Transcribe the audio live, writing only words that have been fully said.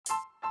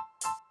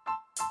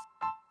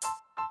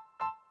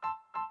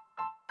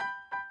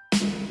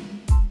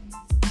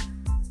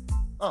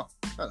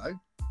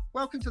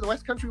welcome to the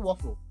West Country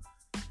Waffle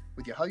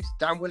with your host,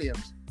 Dan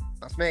Williams.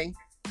 That's me.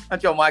 And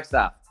John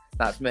Wagstaff.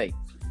 That's me.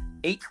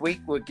 Each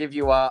week, we'll give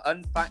you our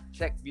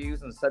unfact-checked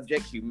views on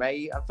subjects you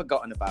may have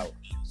forgotten about,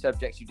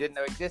 subjects you didn't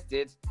know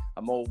existed,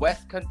 and more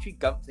West Country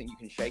gump than you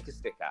can shake a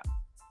stick at.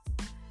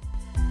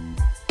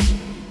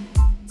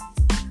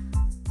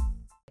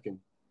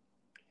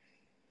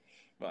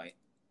 Right.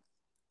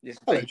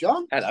 Hello,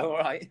 John. Hello, all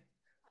right.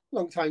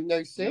 Long time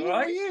no see. You all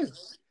right? How are you?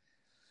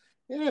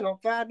 Yeah,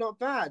 not bad, not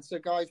bad. So,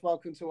 guys,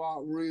 welcome to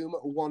our Room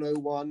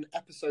 101,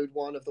 Episode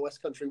 1 of the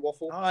West Country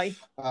Waffle. Hi.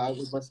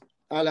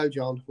 Hello,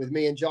 John. With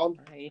me and John.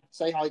 Hi.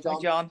 Say hi, John.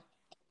 Hi, John.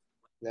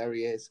 There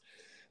he is.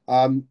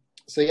 The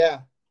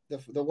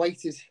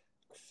wait is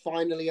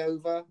finally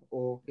over,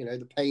 or, you know,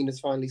 the pain has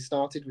finally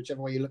started,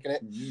 whichever way you're looking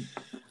at it.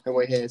 Mm-hmm. And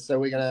we're here. So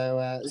we're going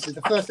to, this is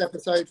the first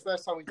episode,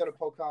 first time we've done a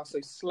podcast, so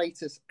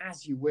slate us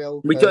as you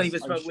will. We don't even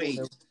smoke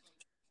weed.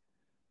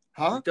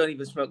 Huh? We don't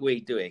even smoke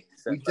weed, do we?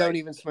 So, we don't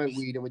even smoke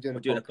weed, and we're doing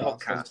a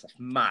podcast. That's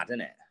mad,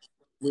 isn't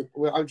it?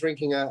 I'm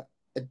drinking a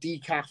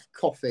decaf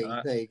coffee.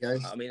 There you go.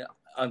 I mean,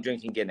 I'm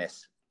drinking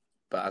Guinness,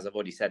 but as I've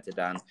already said to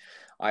Dan,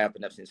 I have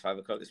been up since 5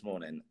 o'clock this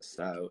morning.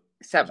 So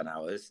 7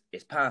 hours.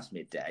 It's past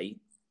midday.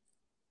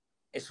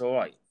 It's all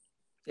right.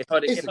 If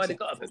I'd have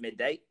got up at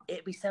midday,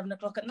 it'd be 7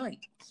 o'clock at night.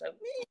 So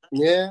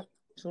yeah,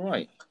 it's all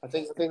right. I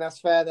think that's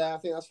fair there. I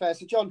think that's fair.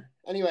 So John,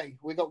 anyway,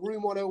 we got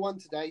Room 101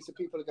 today, so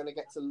people are going to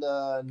get to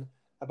learn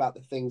about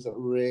the things that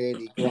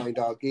really grind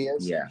our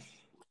gears. Yeah.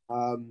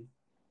 So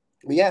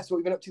what have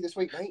you been up to this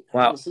week, mate?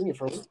 Well, I haven't seen you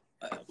for a week.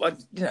 Well,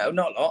 you know,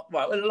 not a lot.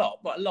 Well, a lot,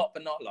 but not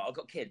a lot. I've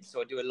got kids,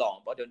 so I do a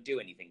lot, but I don't do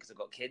anything because I've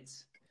got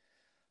kids,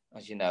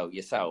 as you know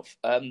yourself.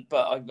 But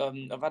I've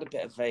had a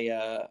bit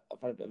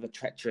of a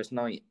treacherous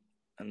night,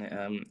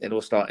 and it all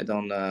started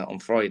on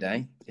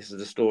Friday. This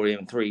is a story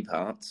in 3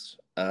 parts.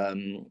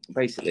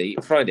 Basically,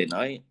 Friday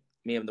night,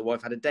 me and the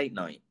wife had a date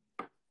night.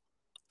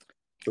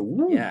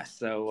 Ooh. Yeah,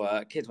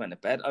 so kids went to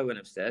bed. I went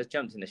upstairs,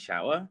 jumped in the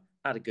shower,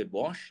 had a good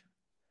wash,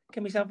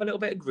 gave myself a little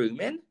bit of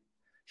grooming,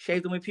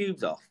 shaved all my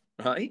pubes off.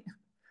 Right?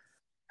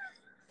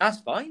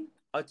 That's fine.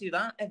 I do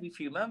that every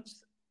few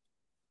months.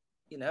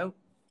 You know,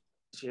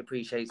 she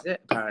appreciates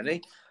it,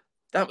 apparently.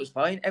 That was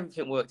fine.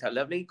 Everything worked out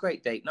lovely.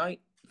 Great date night.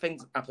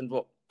 Things happened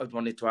what I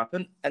wanted to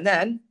happen. And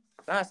then,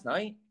 last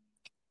night,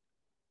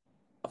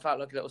 I felt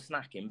like a little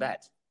snack in bed.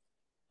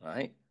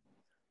 Right?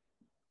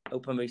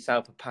 Opened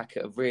myself a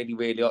packet of really,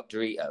 really hot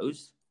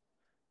Doritos.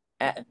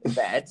 Ate in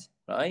bed,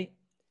 right?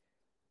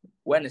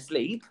 Went to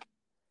sleep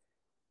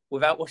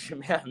without washing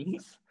my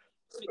hands.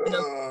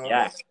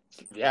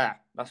 Yeah,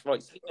 that's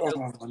right.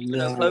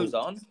 No clothes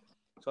on.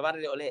 So I've had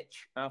a little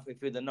itch halfway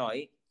through the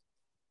night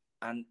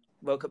and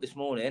woke up this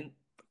morning,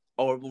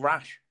 horrible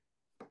rash.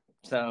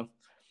 So,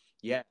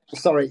 yeah.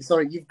 Sorry,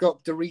 you've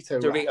got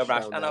Dorito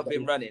rash, and I've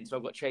been running, so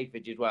I've got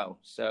chafage as well.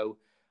 So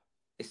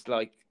it's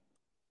like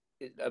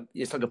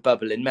a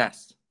bubbling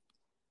mess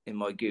in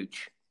my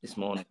gooch this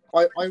morning.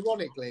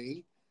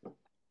 Ironically,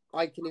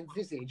 I can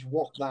envisage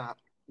what that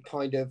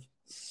kind of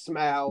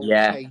smell,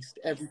 taste,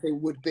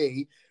 everything would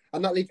be,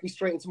 and that leads me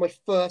straight into my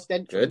first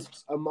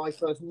entrance and my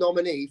first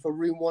nominee for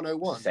Room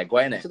 101. Segue,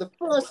 innit? So the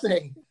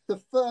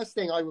first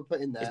thing I would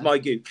put in there is my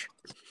gooch.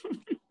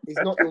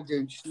 It's not your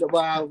gooch.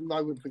 Well, no,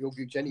 I wouldn't put your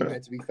gooch anywhere,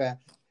 to be fair.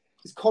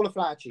 It's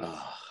cauliflower cheese.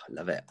 Oh,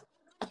 love it.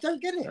 I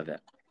don't get it. Love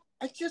it.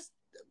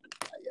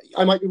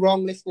 I might be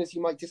wrong, listeners.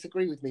 You might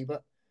disagree with me,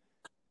 but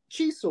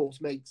cheese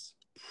sauce makes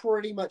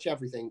pretty much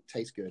everything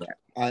taste good.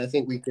 Yeah. I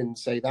think we can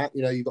say that.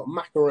 You know, you've got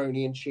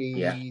macaroni and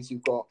cheese.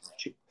 You've got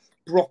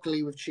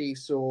broccoli with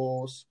cheese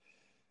sauce.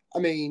 I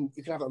mean,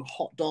 you can have it on a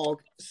hot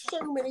dog. So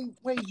many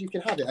ways you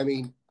can have it. I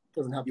mean, it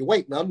doesn't have your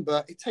weight none,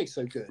 but it tastes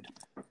so good.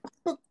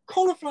 But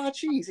cauliflower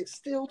cheese, it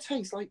still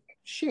tastes like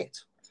shit.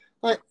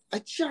 Like, I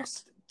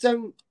just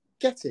don't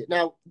get it.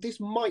 Now, this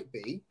might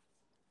be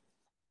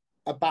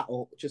a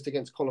battle just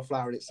against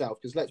cauliflower in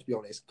itself, because let's be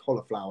honest,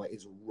 cauliflower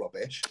is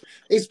rubbish.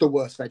 It's the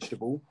worst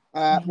vegetable.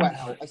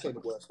 Well, I say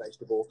the worst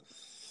vegetable.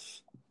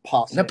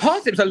 Parsnips. The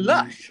parsnips are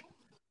lush.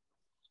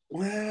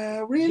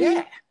 Well, really?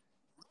 Yeah.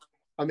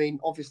 I mean,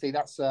 obviously,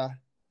 that's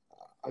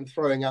I'm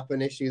throwing up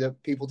an issue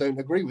that people don't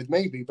agree with,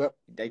 maybe, but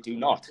they do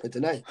not. I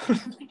don't know.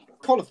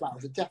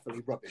 Cauliflowers are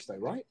definitely rubbish, though,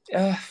 right?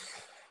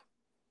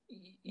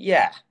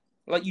 Yeah.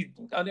 Like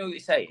I know what you're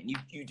saying.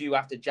 You do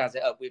have to jazz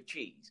it up with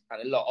cheese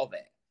and a lot of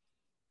it,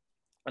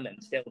 and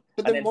then still,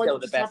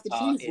 the best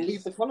part is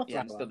leave the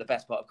cauliflower. Yeah, still the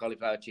best part of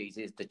cauliflower cheese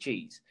is the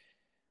cheese.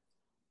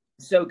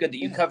 So good that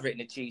you cover it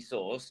in a cheese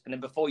sauce, and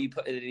then before you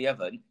put it in the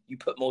oven, you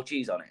put more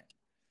cheese on it.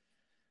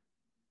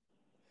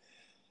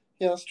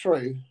 Yeah, that's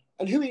true.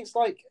 And who eats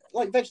like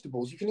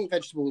vegetables? You can eat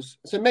vegetables.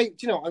 So maybe,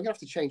 you know, I'm gonna have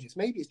to change this.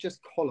 Maybe it's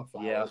just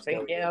cauliflower. Yeah, I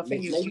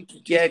think you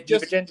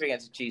just pretending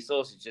against a cheese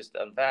sauce is just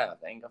unfair. I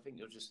think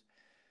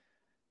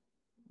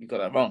you got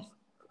that wrong.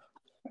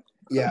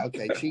 Yeah,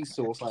 okay, cheese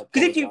sauce.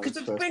 Because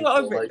the thing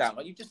I've written down,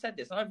 like you just said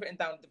this, and I've written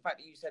down the fact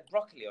that you said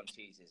broccoli on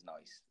cheese is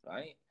nice,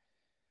 right?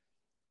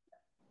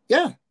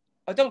 Yeah.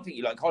 I don't think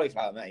you like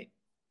cauliflower, mate.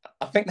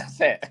 I think that's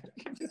it.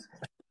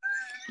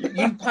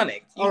 You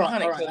panicked. You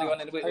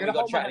panicked when we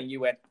got chatting and you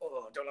went,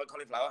 oh I don't like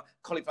cauliflower.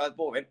 Cauliflower's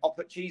boring. I'll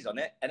put cheese on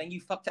it. And then you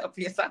fucked it up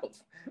for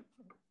yourself.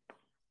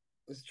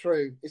 It's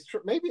true. It's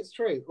true. Maybe it's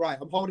true. Right.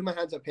 I'm holding my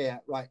hands up here.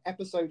 Right.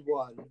 Episode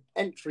 1,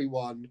 entry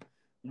 1.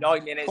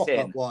 9 minutes pop-up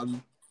in.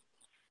 1.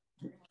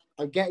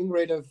 I'm getting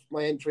rid of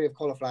my entry of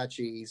cauliflower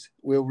cheese.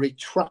 We'll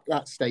retract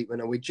that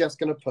statement and we're just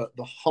going to put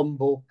the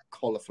humble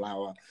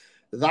cauliflower.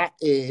 That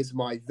is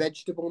my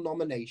vegetable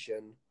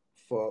nomination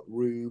for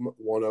Room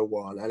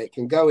 101. And it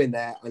can go in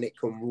there and it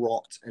can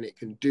rot and it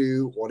can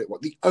do what it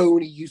wants. The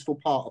only useful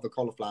part of a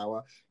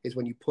cauliflower is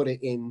when you put it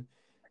in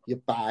your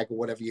bag or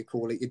whatever you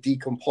call it, your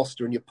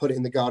decomposter, and you put it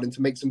in the garden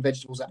to make some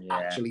vegetables that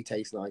actually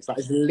taste nice. That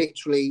is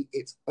literally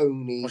its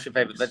only... What's your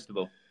favourite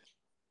vegetable?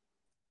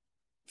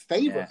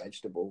 Favourite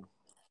vegetable?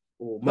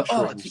 Or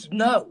mushrooms?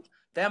 No,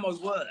 they're my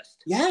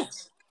worst.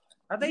 Yes.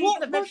 Are they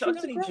even a vegetable?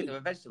 I don't even think they're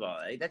a vegetable,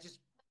 are they? They're just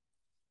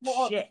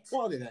shit.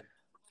 What are they then?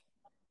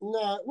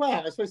 No,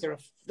 well, I suppose they're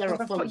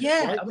a fungus,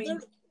 yeah, right? I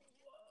mean...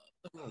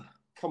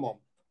 Come on.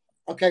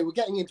 Okay, we're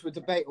getting into a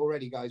debate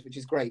already, guys, which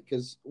is great,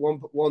 because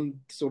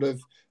one sort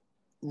of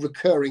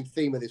recurring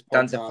theme of this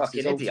podcast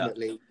is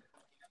ultimately...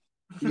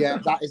 Yeah,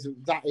 that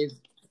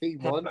is theme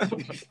 1, to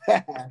be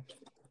fair.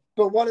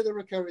 But one of the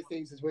recurring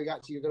themes is we're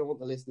going to want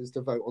the listeners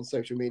to vote on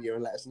social media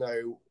and let us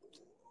know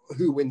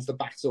who wins the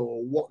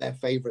battle, what their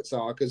favourites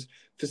are, because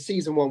for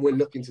season 1, we're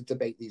looking to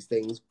debate these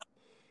things.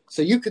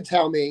 So you can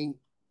tell me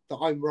that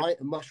I'm right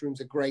and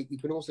mushrooms are great. You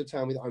can also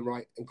tell me that I'm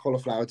right and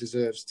cauliflower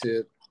deserves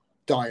to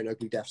die an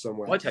ugly death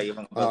somewhere. I'll tell you.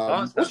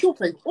 What's your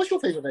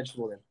favourite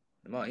vegetable then?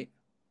 It might.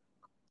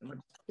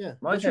 Yeah.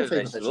 My favourite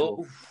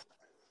vegetable?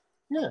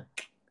 Yeah.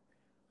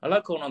 I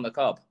like corn on the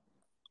cob.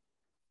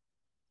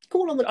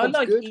 Corn on the cob's I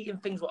like good. eating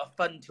things that are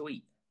fun to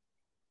eat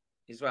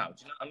as well.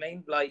 Do you know what I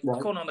mean? Like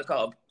corn on the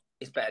cob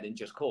is better than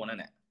just corn,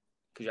 isn't it?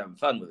 Because you're having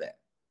fun with it.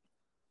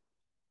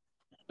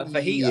 A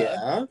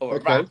fajita or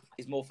a wrap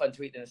is more fun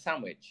to eat than a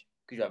sandwich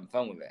because you're having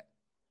fun with it.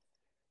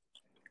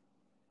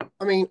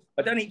 I mean,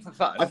 I don't eat for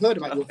fun. I've heard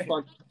about your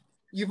fun.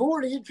 You've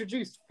already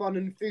introduced fun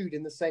and food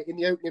in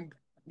the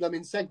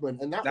opening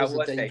segment, and that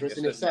was dangerous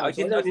in itself. I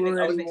wasn't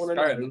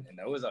experimenting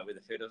though, was I, with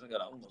the food? I wasn't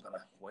going, I'm going to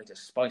wait to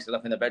spice it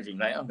up in the bedroom,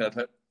 mate. I'm going to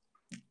put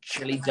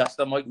chili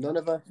dust on my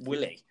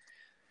willy.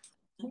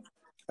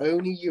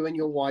 Only you and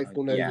your wife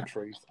will know the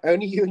truth.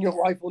 Only you and your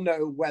wife will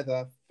know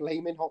whether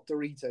flaming hot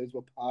Doritos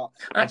were part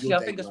of your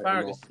I think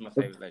asparagus is my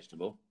favourite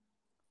vegetable.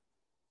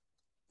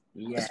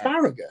 Yeah.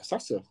 Asparagus?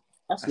 That's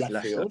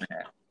left field.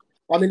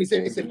 I mean, it's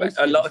in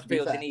a lot of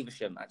fields in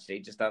Evesham, actually,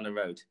 just down the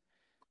road.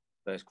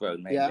 First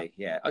grown, maybe.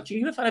 Yeah. Oh, do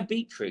you ever find a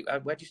beetroot?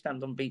 Where do you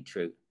stand on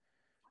beetroot?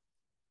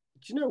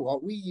 Do you know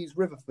what? We use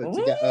Riverford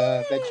to get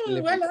veg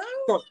delivery.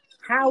 God,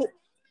 how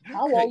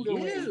old are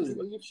we?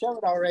 You've shown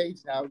our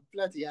age now.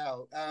 Bloody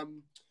hell.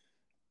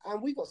 And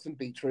we got some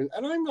beetroot,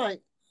 and I'm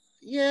like,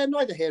 yeah,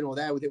 neither here nor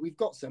there with it. We've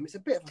got some. It's a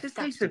bit of it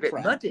tastes a bit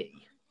muddy.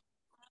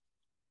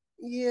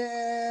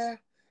 Yeah,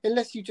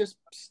 unless you just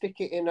stick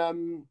it in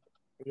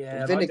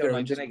vinegar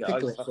and just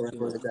pickle it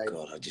forever and a day.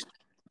 God, you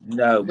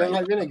don't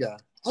like vinegar?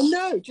 Oh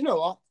no! Do you know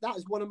what? That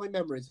is one of my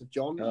memories of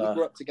John. We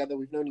grew up together.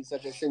 We've known each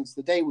other since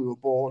the day we were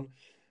born.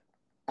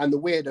 And the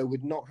weirdo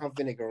would not have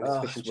vinegar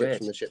on his fish and chips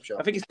from the chip shop.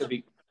 I think it's going to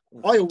be.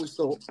 I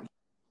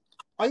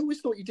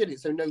always thought you did it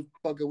so no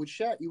bugger would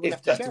share. You wouldn't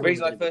have to share. That's the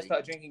reason I first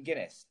started drinking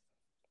Guinness.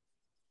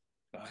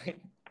 Right.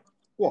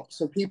 What?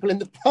 So people in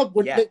the pub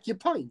would lick your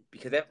pint?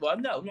 Because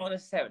no, not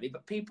necessarily.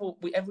 But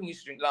everyone used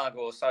to drink lager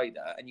or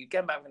cider, and you'd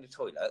get back from the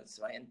toilets,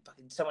 right? And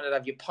someone would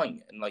have your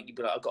pint, and like you'd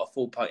be like, "I've got a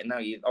full pint," and now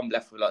I'm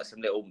left with like some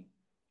little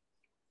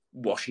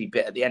washy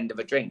bit at the end of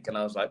a drink. And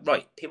I was like,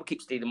 right, people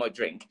keep stealing my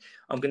drink.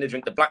 I'm going to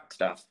drink the black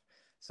stuff,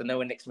 so no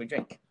one nicks my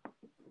drink.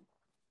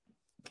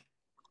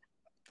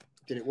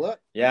 Did it work?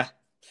 Yeah.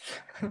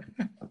 But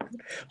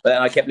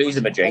then I kept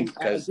losing my drink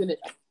because.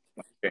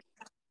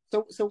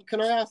 So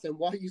can I ask them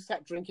why you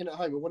sat drinking at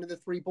home? Are one of the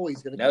 3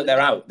 boys going to? No, they're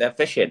out. They're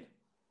fishing.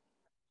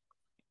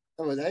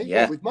 Oh, are they?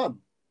 Yeah. With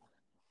mum.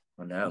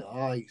 I know.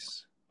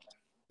 Nice.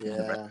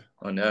 Yeah.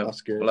 I know.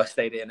 That's good. Well, I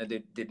stayed in and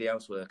did the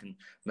housework and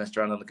messed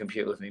around on the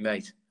computer with my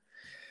mate.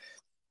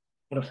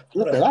 Look at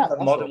that.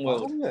 That's modern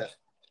world. Isn't it?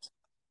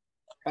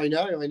 I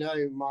know.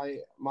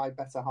 My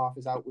better half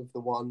is out with the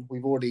one.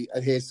 We've already,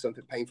 and here's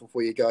something painful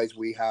for you guys.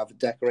 We have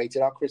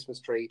decorated our Christmas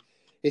tree.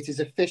 It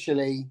is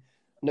officially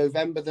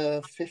November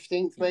the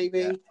 15th,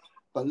 maybe.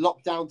 But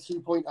lockdown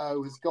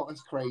 2.0 has got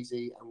us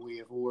crazy, and we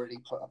have already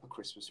put up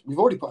We've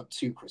already put up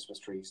 2 Christmas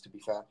trees, to be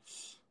fair.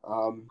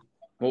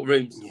 What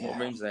rooms? Yeah. What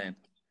rooms are they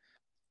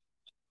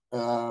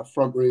in?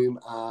 Front room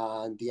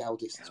and the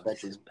eldest's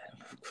bedroom.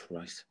 Oh,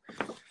 Christ.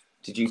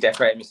 Did you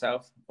decorate them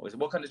yourself? Or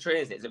what kind of tree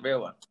is it? Is it a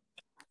real one?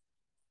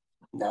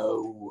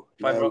 No,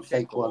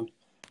 fake one.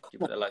 You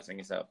put the lights on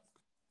yourself?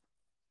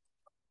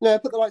 No,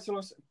 put the lights on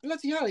us.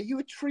 Bloody hell, are you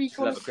a tree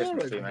connoisseur? Love a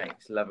Christmas tree, mate.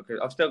 Love a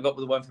Christmas. I've still got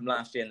the one from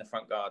last year in the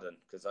front garden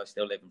because I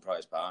still live in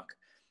Priors Park.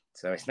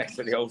 So it's next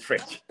to the old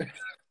fridge.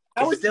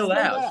 It's still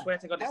there. I swear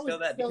to God, it's still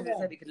there because it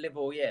said it could live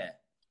all year.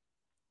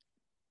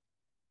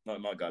 Not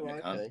in my garden,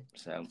 it can't. Okay.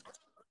 So.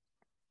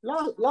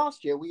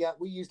 Last year, we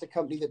used a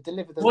company that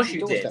delivered them. Of course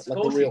you did. Of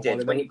course you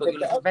did. When you got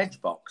your little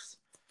veg box.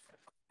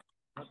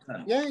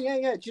 Okay.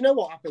 Yeah. Do you know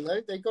what happened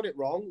though? They got it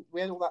wrong.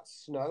 We had all that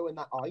snow and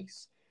that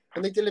ice,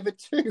 and they delivered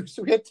 2.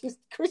 So we had this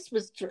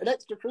an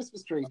extra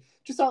Christmas tree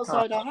just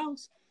outside our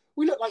house.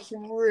 We looked like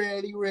some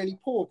really, really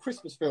poor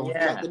Christmas film from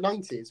like the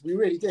 90s. We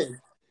really did.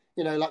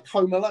 You know, like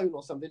Home Alone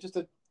or something. Just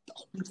a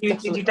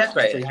Did you Christmas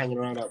decorate tree it? hanging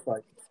around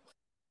outside.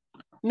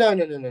 No.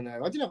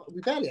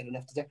 We barely had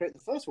enough to decorate the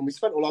first one. We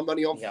spent all our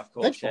money on veg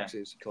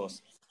boxes. Of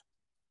course.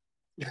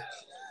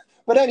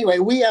 But anyway,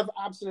 we have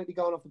absolutely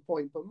gone off the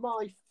point. But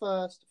my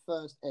first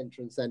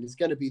entrance then is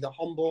going to be the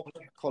humble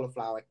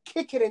cauliflower.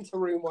 Kick it into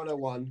room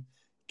 101.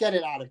 Get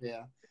it out of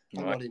here.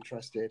 I'm not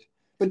interested.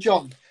 But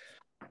John,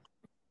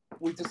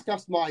 we've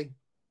discussed my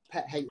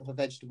pet hate of a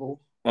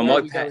vegetable. Well,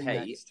 my pet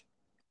hate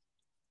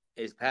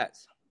is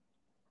pets.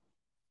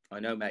 I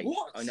know, mate.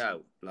 What? I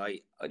know.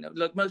 Like,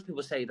 most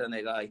people say, don't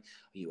they? Like,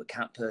 are you a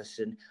cat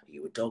person? Are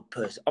you a dog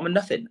person? I'm a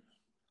nothing.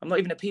 I'm not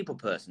even a people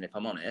person, if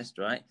I'm honest,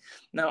 right?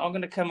 Now, I'm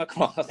going to come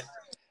across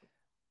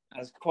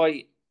as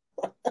quite...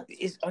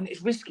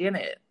 It's risky, isn't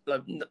it?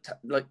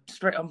 Like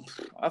straight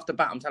off the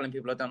bat, I'm telling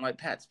people I don't like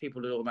pets.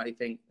 People would automatically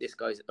think this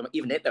guy's...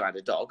 Even if they had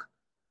a dog.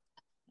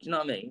 Do you know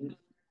what I mean?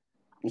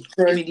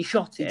 I mean, he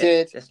shot it. He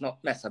did. Let's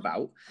not mess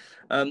about.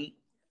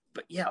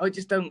 But yeah, I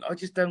just don't...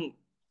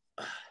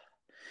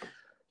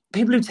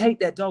 People who take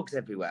their dogs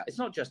everywhere. It's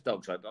not just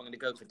dogs, right? But I'm going to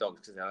go for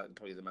dogs because they're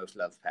probably the most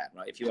loved pet,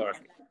 right? If you are...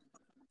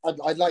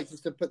 I'd like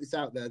just to put this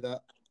out there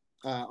that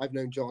I've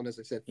known John, as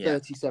I said,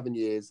 37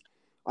 years.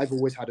 I've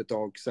always had a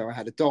dog. So I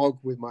had a dog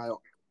with my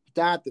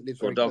dad that lives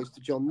very close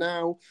to John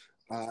now,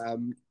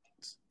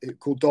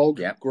 called Dog.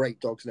 Yeah. Great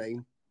dog's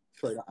name.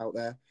 Throw that out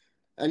there.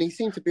 And he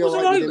seemed to be all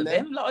right with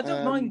him. Like, I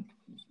don't mind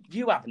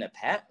you having a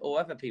pet or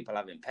other people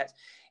having pets.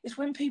 It's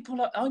when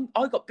people...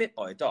 I got bit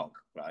by a dog,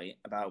 right,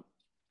 about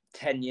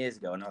 10 years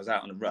ago, and I was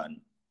out on a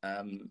run.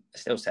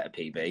 Still set a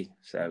PB,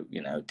 so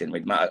it didn't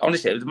really matter.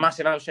 Honestly, it was a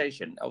massive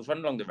Alsatian. I was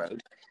running along the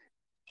road.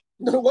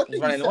 No wonder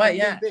running away.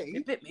 Yeah,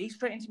 it bit me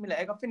straight into my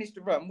leg. I finished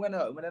the run, went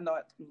home, and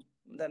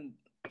then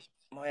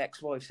my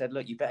ex-wife said,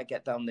 "Look, you better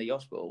get down to the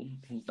hospital.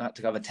 I had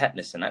to have a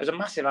tetanus." And that was a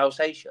massive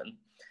Alsatian.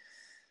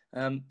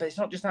 But it's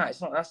not just that.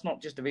 That's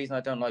not just the reason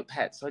I don't like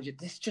pets.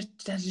 There's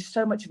just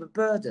so much of a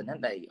burden,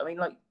 aren't they? I mean,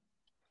 like,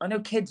 I know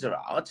kids are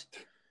hard,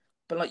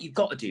 but like, you've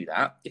got to do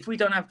that. If we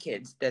don't have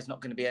kids, there's not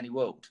going to be any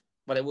world.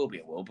 Well, there will be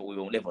a world, but we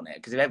won't live on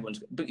it because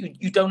But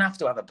you don't have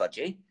to have a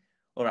budgie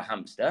or a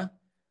hamster.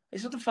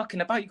 It's not the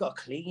fucking about. You got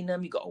to clean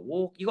them. You got to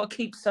walk. You got to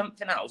keep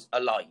something else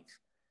alive.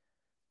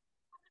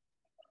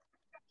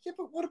 Yeah,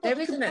 but what about there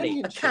isn't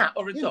any? A cat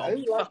or a dog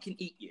would fucking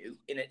eat you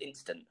in an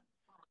instant.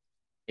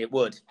 It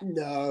would.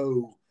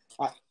 No,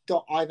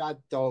 I've had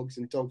dogs,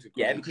 and dogs are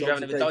great. Yeah, because you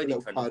haven't ever died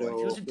in front of you. If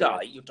you were to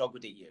die, your dog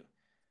would eat you.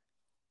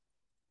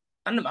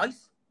 And the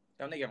mice.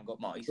 I know you haven't got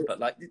mice, but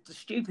like the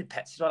stupid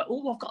pets are like,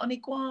 oh, I've got an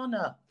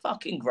iguana.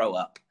 Fucking grow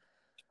up.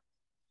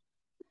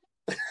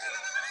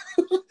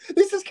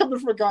 This is coming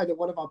from a guy that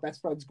one of our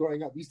best friends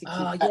growing up used to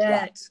keep pet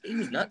rats. He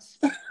was nuts.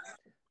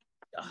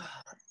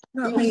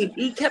 No,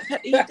 he kept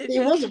he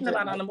wasn't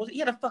about animals. He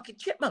had a fucking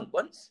chipmunk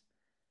once.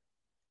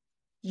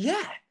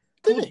 Yeah.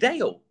 Called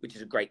Dale, which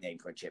is a great name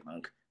for a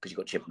chipmunk because you've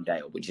got Chip and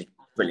Dale, which is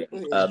brilliant.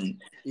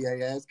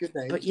 Yeah, it's a good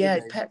name. But yeah,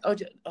 pet. I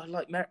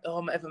like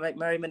ever make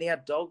Merriman. He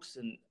had dogs,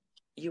 and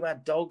you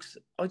had dogs.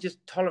 I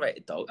just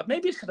tolerated dogs.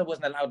 Maybe it's because I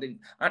wasn't allowed in.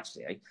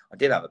 Actually, I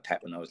did have a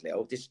pet when I was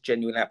little. This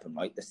genuinely happened.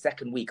 Right, the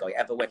second week I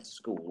ever went to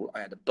school, I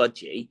had a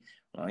budgie.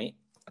 Right,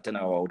 I don't know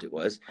how old it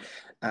was,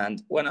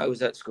 and when I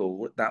was at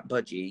school, that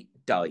budgie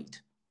died.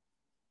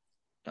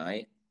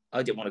 Right.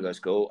 I didn't want to go to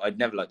school. I'd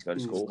never liked to go to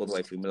school all the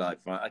way through my life,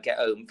 right? I get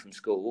home from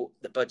school,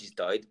 the budgie's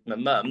died. My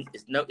mum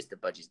has noticed the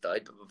budgie's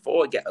died, but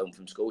before I get home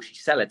from school, she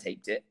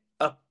sellotaped it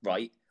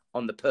upright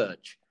on the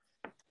perch.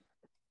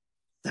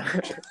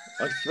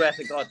 I swear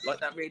to God, like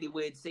that really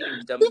weird scene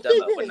in Dumb and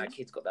Dumber when that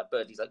kid's got that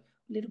bird. He's like,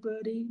 little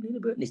birdie,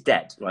 and it's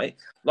dead, right?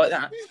 Like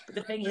that. But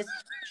the thing is,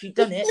 she'd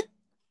done it,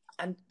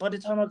 and by the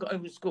time I got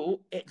home from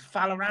school, it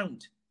fell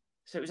around.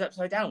 So it was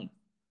upside down.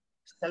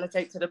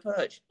 Sellotaped to the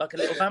perch, like a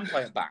little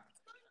vampire bat.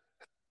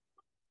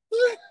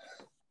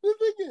 The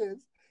thing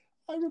is,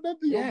 I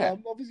remember your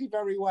mum obviously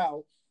very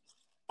well,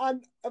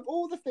 and of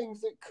all the things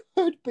that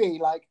could be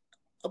like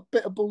a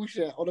bit of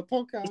bullshit on a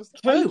podcast,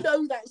 I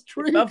know that's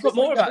true. I've got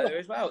more about her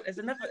as well. There's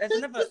another.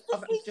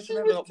 I've just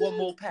remembered one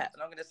more pet,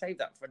 and I'm going to save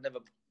that for another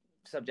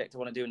subject I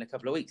want to do in a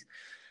couple of weeks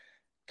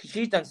because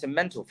she's done some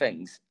mental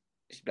things.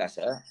 Bless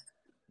her,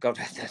 God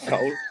rest her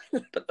soul.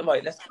 But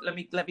right, let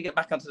me get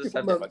back onto the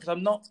subject because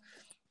I'm not.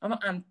 Do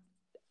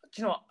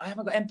you know what? I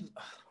haven't got empathy.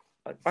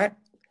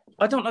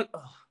 I don't like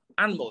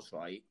animals,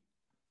 right?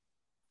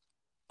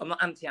 I'm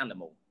not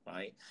anti-animal,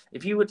 right?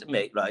 If you were to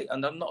make, right,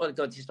 and I'm not going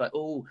to go just like,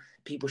 oh,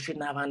 people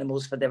shouldn't have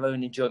animals for their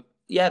own enjoyment.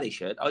 Yeah, they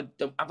should. I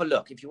don't have a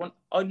look. If you want,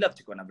 I'd love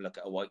to go and have a look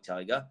at a white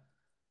tiger.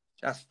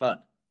 That's fun.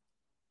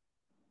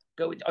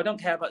 I don't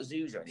care about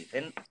zoos or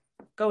anything.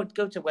 Go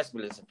to West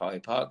Midlands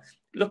Safari Park,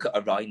 look at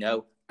a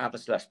rhino, have a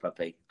slush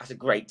puppy. That's a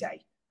great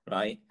day,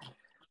 right?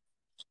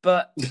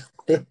 But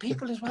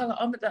people as well,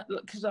 I'm at that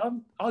because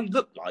I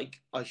look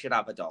like I should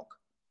have a dog.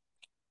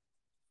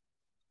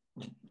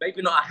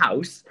 Maybe not a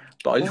house,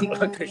 but I look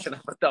like I should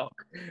have a dog,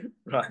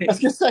 right? I was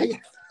going to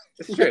say...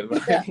 It's true,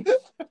 right?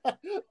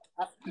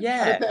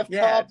 Yeah,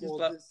 just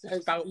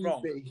like about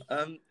wrong.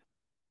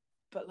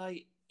 But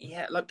like,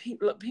 yeah, like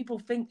people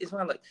think as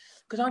well, like,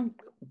 because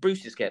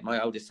Bruce is scared.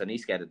 My oldest son,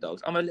 he's scared of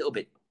dogs. I'm a little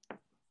bit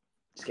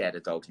scared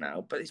of dogs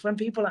now, but it's when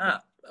people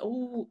are,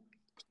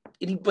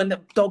 when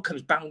the dog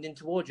comes bounding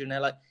towards you, and they're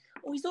like,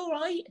 "Oh, he's all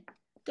right.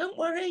 Don't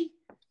worry.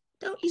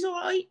 He's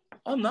all right."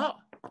 I'm not.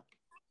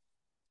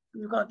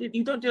 You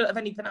don't do it of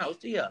anything else,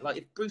 do you? Like,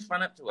 if Bruce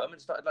ran up to him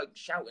and started like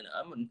shouting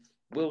at him, and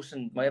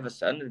Wilson, my other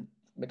son,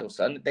 middle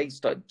son, they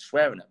started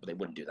swearing at, but they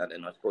wouldn't do that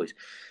in nice voice.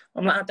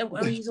 I'm like, "Don't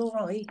worry, he's all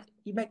right.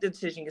 You make the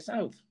decision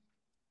yourself."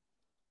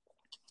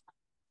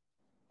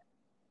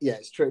 Yeah,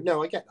 it's true.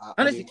 No, I get that.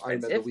 And I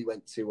remember we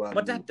went to...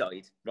 my dad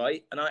died,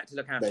 right? And I had to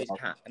look after his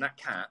cat. And that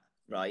cat,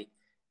 right,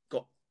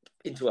 got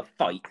into a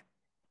fight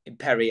in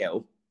Perry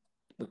Hill,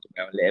 which is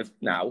where I live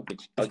now,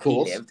 which he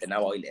lived, and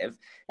now I live.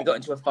 He got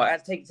into a fight. I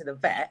had to take it to the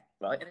vet,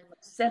 right? And it was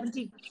like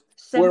 70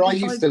 where I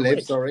used to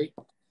live, sorry.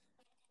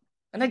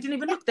 And they didn't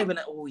even look. They went,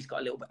 "Oh, he's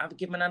got a little bit. I would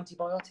give him an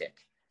antibiotic."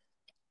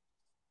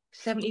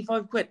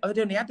 75 quid. I'd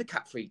only had the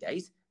cat 3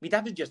 days. My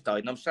dad had just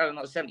died, and I'm selling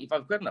out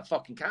 75 quid on that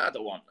fucking cat I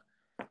don't want.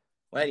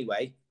 Well,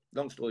 anyway,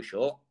 long story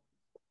short,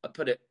 I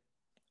put it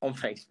on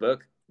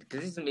Facebook because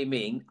this isn't me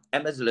mean.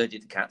 Emma's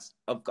allergic to cats.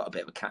 I've got a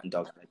bit of a cat and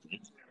dog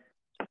allergy.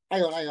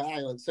 Hang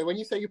on. So when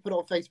you say you put it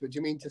on Facebook, do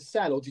you mean to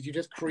sell, or did you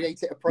just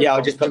create it a profile? Yeah,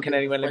 I just put, "Can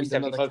anyone lend me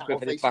 75 quid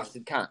for this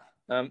bastard cat?"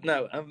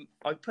 No,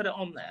 I put it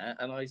on there,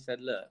 and I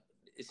said, "Look,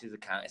 this is a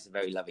cat. It's a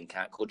very loving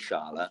cat called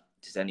Charlotte.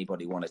 Does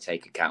anybody want to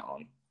take a cat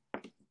on?"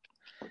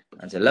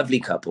 And it's a lovely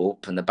couple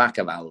from the back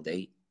of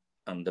Aldi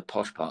on the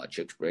posh part of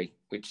Tewkesbury,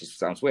 which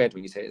sounds weird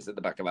when you say it's at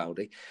the back of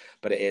Aldi,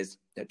 but it is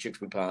at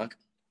Tewkesbury Park.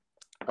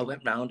 I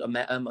went round, I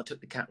met them, I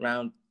took the cat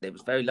round. It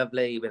was very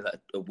lovely. We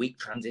had a week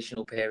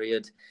transitional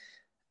period,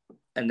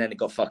 and then it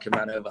got fucking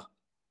ran over.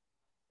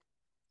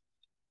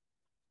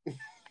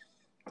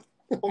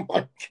 Oh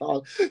my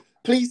God.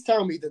 Please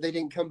tell me that they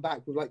didn't come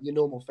back with like your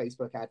normal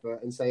Facebook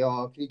advert and say,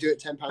 "Oh, can you do it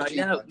 £10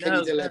 cheaper? Can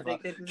you deliver?"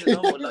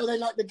 They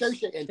like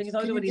negotiating. Things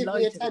I'd already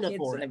lied to the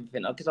kids and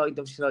everything, because I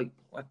obviously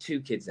I had 2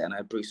 kids then. I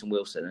had Bruce and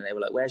Wilson, and they were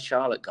like, "Where's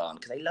Charlotte gone?"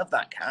 Because they love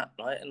that cat,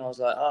 right? And I was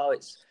like, "Oh,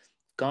 it's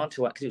gone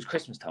to," because it was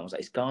Christmas time. I was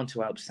like, "It's gone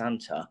to help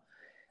Santa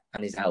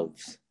and his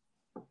elves."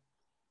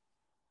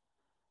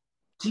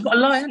 So you got a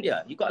lie, haven't you?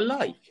 You got a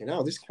lie. You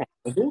know, this cat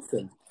is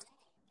awesome.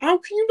 How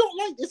can you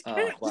not like this cat?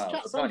 Oh, wow. This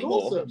cat sounds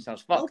awesome.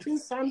 Sounds fucked. Helping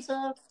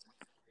Santa.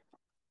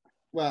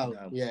 Well,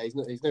 no. Yeah, he's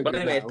no but good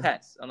anyway, now.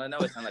 Pets, and I know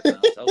it sounds like an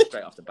arsehole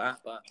straight off the bat,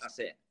 but that's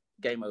it.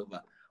 Game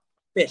over.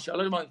 Fish. I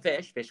don't mind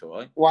fish. Fish, all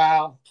right.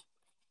 Wow.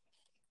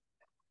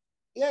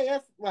 Yeah.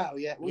 Well,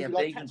 yeah. Yeah,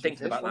 but even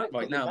thinking about that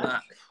right now,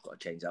 Matt, got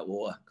to change that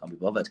water. Can't be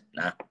bothered.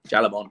 Nah,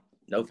 Jalamon,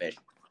 no fish.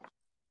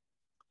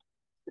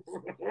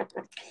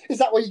 Is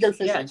that where you go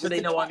fishing? Yeah, so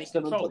they know I'm in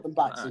control. Put them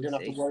back, so you don't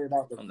have to worry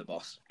about them. I'm the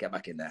boss. Get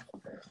back in there.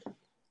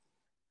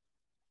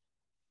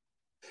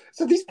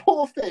 So these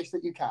poor fish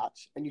that you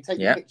catch and you take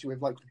a picture with,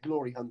 like the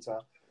Glory Hunter,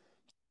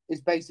 is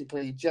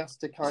basically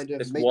just to kind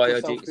of make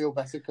yourself feel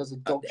better because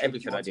of dog.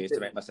 Everything I do is to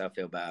make myself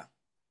feel better.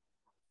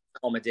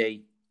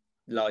 Comedy,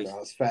 life,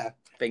 that's fair.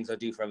 Things I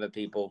do for other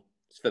people,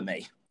 it's for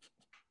me.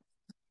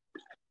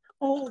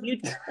 You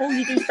do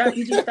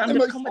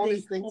stand-up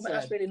comedy. But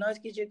that's really nice.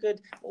 Gives you a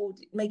good.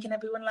 Making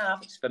everyone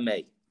laugh. It's for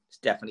me. It's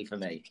definitely for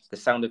me. The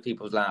sound of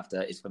people's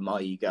laughter is for my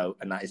ego,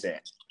 and that is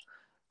it.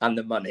 And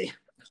the money.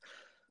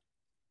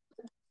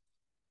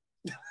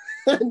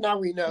 Now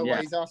we know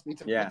why he's asked me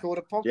to record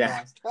a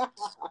podcast. Yeah.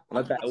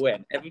 I better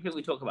win. Everything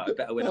we talk about, I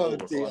better win all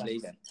before I'm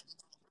leaving.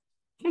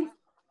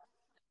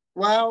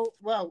 Well,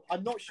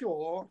 I'm not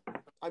sure.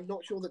 I'm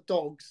not sure that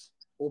dogs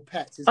or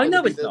pets is I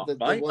know it's the not,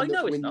 right? one I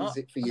know that it's wins not.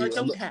 it for you. I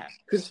don't care.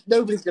 Because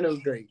nobody's going to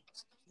agree.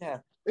 Yeah.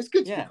 It's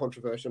good to be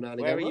controversial now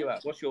and again. Where are you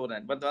at? What's your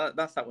then? But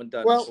that's that one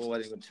done before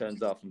anyone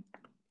turns off and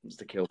wants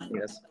to kill me.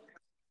 Yes.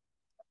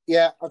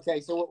 Yeah,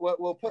 okay, so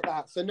we'll put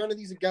that. So none of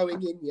these are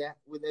going in yet.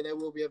 There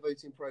will be a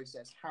voting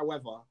process.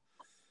 However,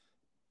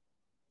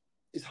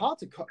 it's hard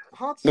to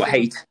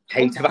hate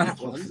of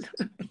animals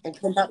and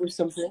come back with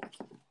something.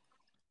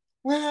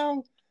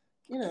 Well,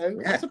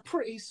 that's a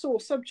pretty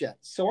sore subject.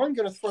 So I'm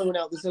going to throw it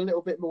out. There's a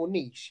little bit more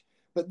niche,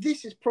 but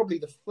this is probably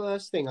the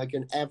first thing I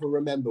can ever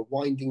remember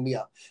winding me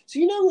up. So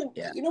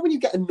when you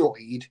get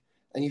annoyed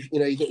and you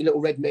get your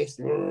little red mist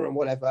and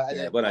whatever. And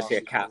then when I see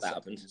a cat, that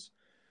happens.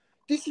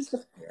 This is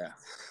the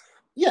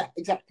yeah,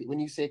 exactly. When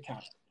you see a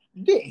cat,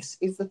 this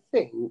is the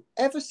thing.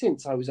 Ever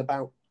since I was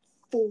about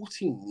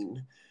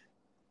 14,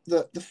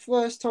 the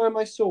first time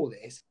I saw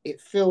this, it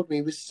filled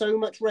me with so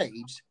much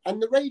rage,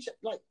 and the rage,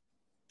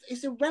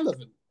 it's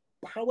irrelevant.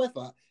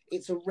 However,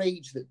 it's a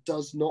rage that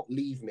does not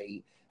leave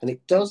me, and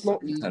it does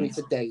not leave me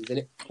for days, and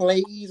it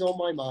plays on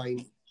my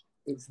mind.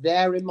 It's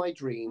there in my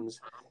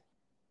dreams.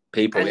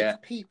 People, It's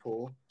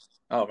people.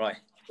 Oh, right.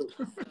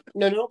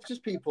 No, not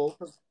just people,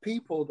 but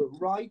people that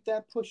ride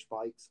their push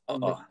bikes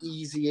on the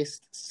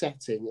easiest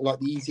setting, like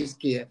the easiest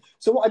gear.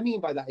 So what I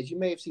mean by that is you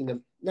may have seen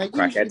them. Now,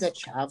 usually they're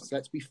chavs,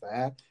 let's be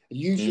fair.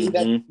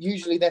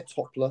 Usually they're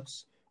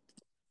topless.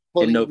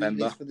 In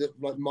November. For the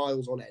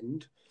miles on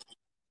end.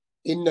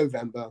 In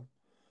November.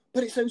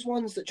 But it's those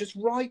ones that just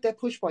ride their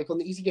push bike on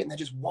the easy gear and they're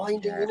just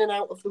winding in and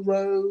out of the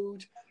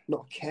road,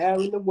 not a care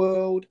in the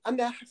world. And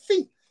their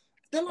feet,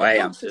 they're like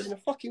hamsters in a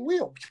fucking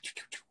wheel,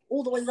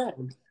 all the way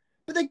round.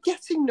 But they're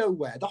getting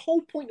nowhere. The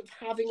whole point of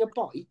having a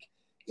bike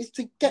is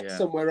to get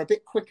somewhere a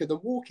bit quicker than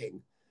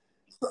walking.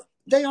 But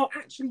they are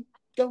actually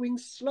going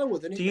slower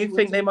than. Do you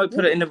think they might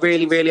put it in a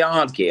really, really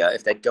hard gear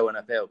if they're going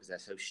uphill because they're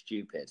so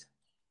stupid?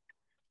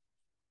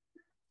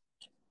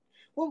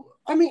 Well,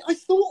 I mean, I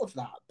thought of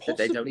that. But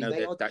they don't know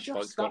that dash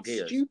bikes got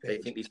gears. Stupid. They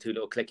think these two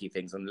little clicky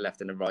things on the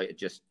left and the right are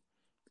just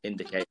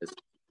indicators.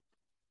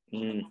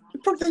 They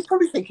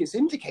probably think it's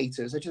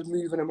indicators. They're just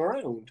moving them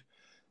around.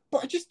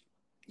 But I just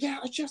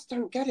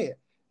don't get it.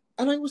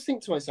 And I always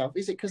think to myself,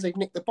 is it because they've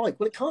nicked the bike?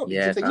 Well, it can't be.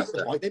 If they nicked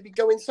the bike, they'd be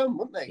going some,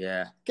 wouldn't they?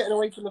 Yeah. Getting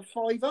away from the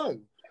 5-0.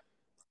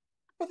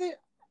 But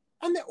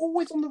they're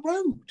always on the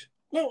road.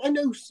 No, I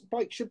know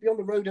bikes should be on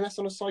the road unless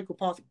on a cycle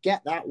path.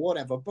 Get that,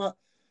 whatever. But,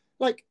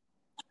 like,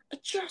 I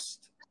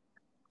just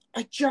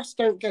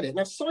don't get it.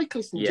 Now,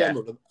 cyclists in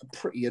general are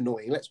pretty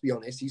annoying, let's be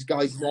honest. These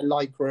guys in their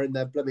Lycra and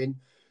their blooming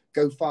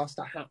go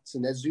faster hats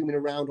and they're zooming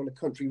around on a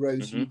country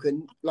road so you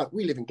can, like,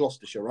 we live in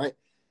Gloucestershire, right?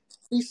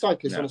 These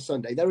cyclists on a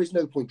Sunday, there is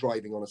no point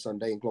driving on a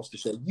Sunday in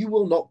Gloucestershire. You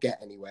will not get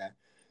anywhere.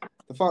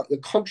 The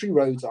country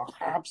roads are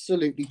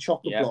absolutely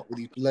chock-a-block with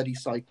these bloody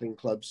cycling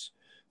clubs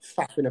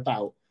faffing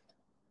about.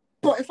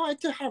 But if I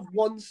had to have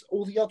one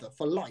or the other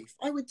for life,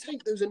 I would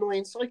take those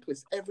annoying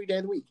cyclists every day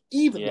of the week,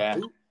 even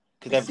though...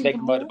 Because they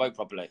can ride the bike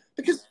properly.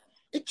 Because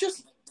it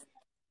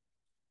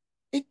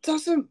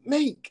doesn't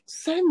make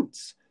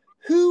sense.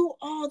 Who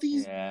are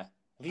these Have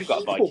you got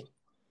people? A bike?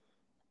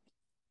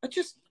 I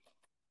just...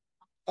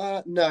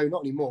 no, not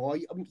anymore.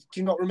 Do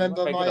you not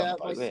remember my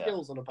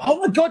skills on a bike? Oh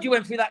my God, you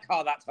went through that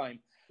car that time.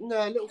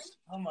 No, a little...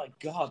 Oh my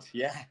God,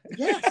 yeah.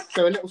 Yes.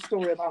 So a little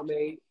story about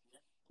me.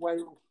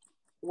 When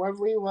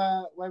we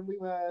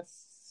were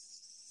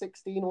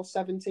 16 or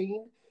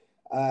 17...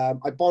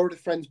 I borrowed a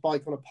friend's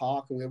bike on a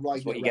park and we were riding.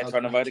 That's what you get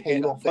trying to ride a gear,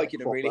 bike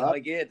in a really high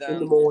gear down in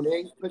the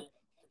morning. But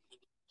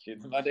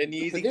shouldn't have had any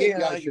easy gear.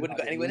 You wouldn't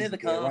have got anywhere near the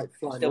car. Right,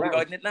 still be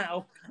riding it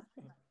now.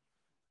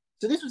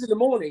 So this was in the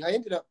morning. I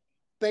ended up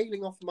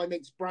bailing off my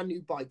mate's brand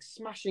new bike,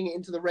 smashing it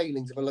into the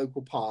railings of a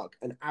local park,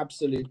 and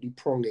absolutely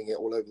pronging it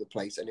all over the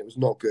place, and it was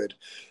not good.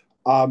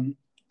 And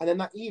then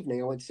that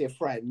evening, I went to see a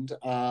friend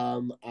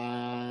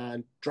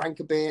and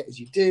drank a bit,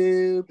 as you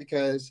do,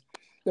 because.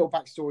 Little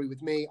backstory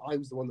with me, I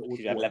was the one that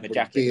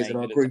ordered beers in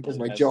our group,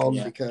 wasn't I, John?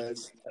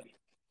 Because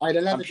I had a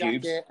leather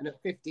jacket, and at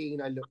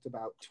 15, I looked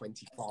about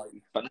 25.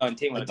 But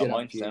 19 when I got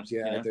mine, pubes,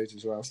 those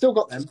as well. Still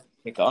got them.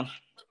 You're gone.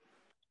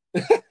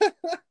 but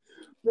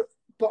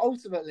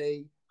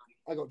ultimately,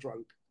 I got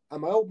drunk,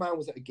 and my old man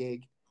was at a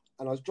gig,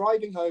 and I was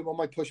driving home on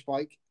my push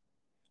bike,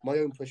 my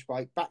own push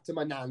bike, back to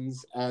my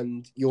nan's,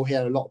 and you'll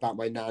hear a lot about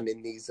my nan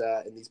in these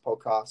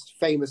podcasts.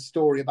 Famous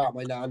story about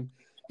my nan.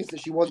 Is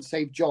that she once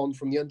saved John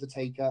from the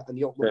Undertaker and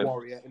the Ultimate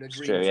Warrior in a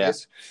dream of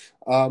his.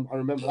 I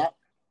remember that.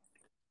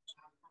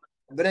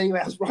 But anyway,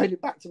 I was riding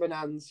back to my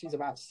nan's. She's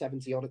about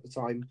 70 odd at the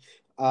time.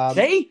 And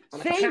a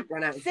cat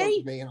ran out in front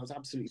of me, and I was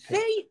absolutely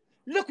pissed.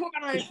 Look what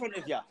ran out in front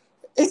of you.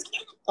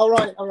 All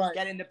right.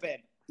 Get in the bin.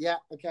 Yeah,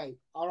 okay.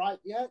 All right,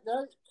 yeah,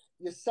 no.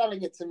 You're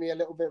selling it to me a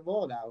little bit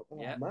more now. Oh,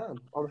 man.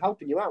 I'm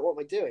helping you out. What am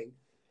I doing?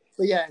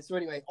 But yeah, so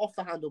anyway, off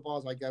the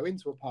handlebars I go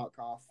into a parked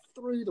car,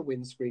 through the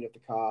windscreen of the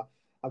car.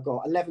 I've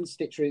got 11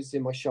 stitches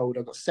in my shoulder.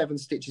 I've got 7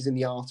 stitches in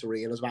the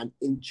artery, and I was about an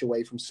inch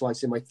away from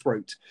slicing my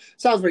throat.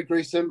 Sounds very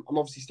gruesome. I'm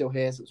obviously still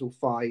here, so it's all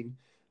fine.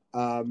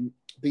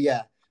 But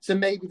yeah, so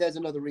maybe there's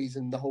another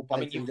reason the whole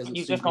bike thing doesn't.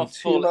 You've just gone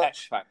full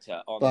X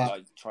Factor on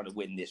like trying to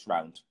win this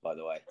round. By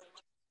the way,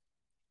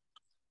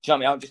 do you know what I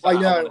mean? I'm just.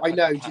 I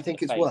know. Do you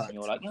think it's worked? And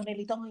you're like, you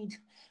nearly died.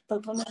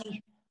 Vote for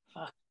me.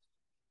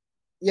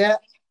 Yeah.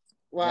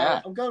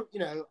 Well, I'm going.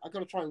 I've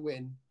got to try and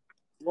win.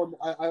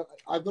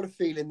 I've got a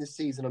feeling this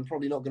season I'm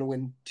probably not going to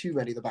win too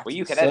many of the battles. Well,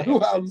 you can edit so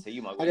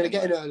you might win. I'm going to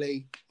get in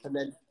early, and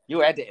then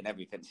you're editing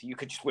everything, so you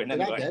could just win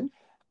anyway. Again?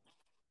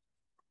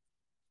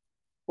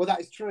 Well, that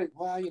is true.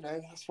 Well,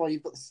 that's why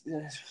you've got.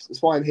 That's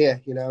why I'm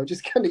here. I'm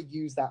just going to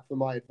use that for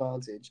my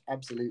advantage.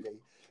 Absolutely,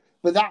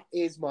 but that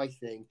is my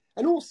thing.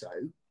 And also,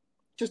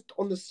 just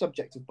on the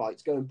subject of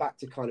bikes, going back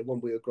to kind of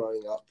when we were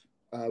growing up,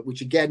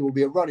 which again will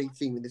be a running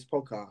theme in this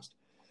podcast.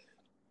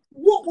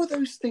 What were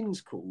those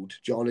things called,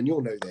 John? And you'll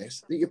know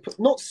this. That you put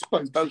not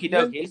spokes. Spokey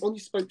dokies. On your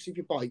spokes of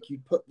your bike,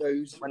 you'd put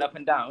those. Went up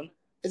and down.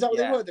 Is that what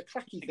they were? The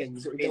clacky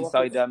things that would go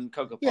inside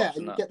Cocoa Pops. Yeah,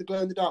 and you get the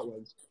glow in the dark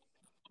ones.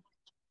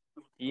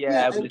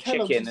 Yeah, with the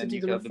chicken and you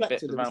got the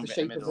bit around the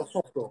shape of the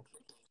popcorn.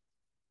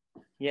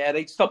 Yeah,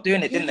 they stopped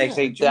doing it, didn't they?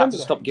 They had to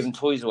stop giving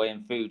toys away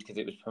and food because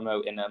it was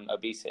promoting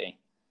obesity.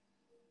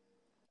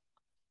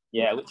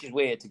 Yeah, which is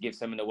weird to give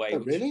something away. Oh,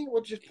 really?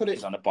 Well, just put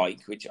it on a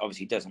bike, which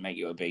obviously doesn't make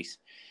you obese.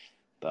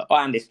 But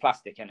and it's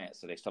plastic in it,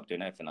 so they stopped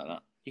doing anything like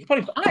that. You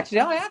could probably actually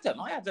I had them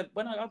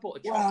when I bought a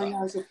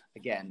chocolate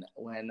again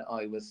when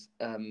I was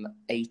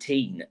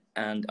 18,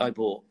 and I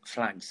bought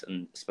flags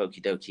and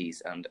Spooky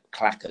Dokies and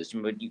clackers.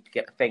 Remember, you could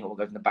get a thing that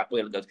goes in the back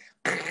wheel and goes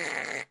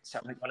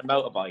sounds like on a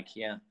motorbike.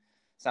 Yeah,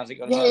 sounds like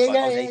you're on a motorbike.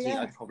 I was 18.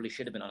 I probably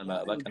should have been on a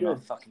motorbike and not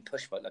a fucking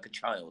push bike like a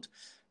child.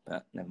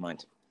 But never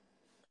mind.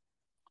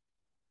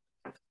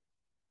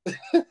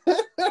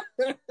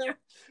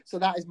 So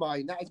that is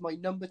mine. That is my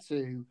number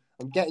 2.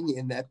 I'm getting it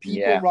in there.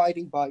 People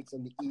riding bikes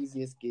on the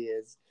easiest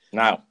gears.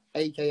 Now,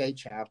 AKA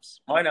chavs.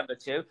 My number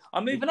 2.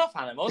 I'm moving off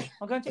animals.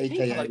 I'm going to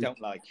people I don't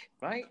like.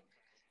 Right?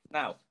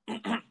 Now,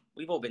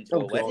 we've all been to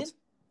a wedding.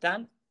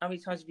 Dan, how many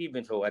times have you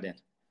been to a wedding?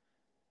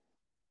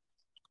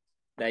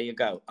 There you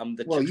go.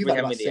 You've had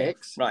about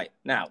 6. Right.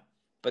 Now,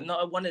 but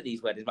not at one of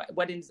these weddings.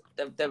 Weddings,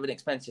 they're an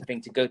expensive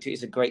thing to go to.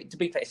 To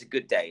be fair, it's a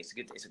good day.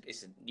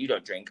 You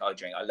don't drink, I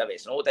drink. I love it.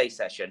 It's an all-day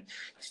session.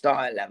 You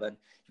start at 11,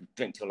 you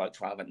drink till like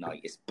 12 at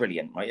night. It's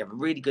brilliant, right? You have a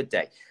really good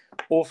day.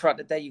 All throughout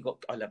the day,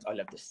 I love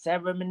the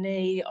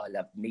ceremony. I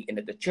love meeting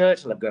at the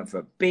church. I love going for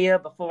a beer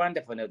beforehand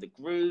if I know the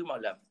groom. I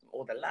love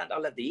all the land. I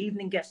love the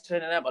evening guests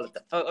turning up. I love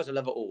the photos. I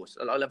love it all.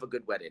 I love a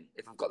good wedding.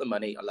 If I've got the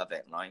money, I love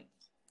it, right?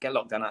 Get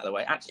lockdown out of the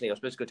way. Actually, I was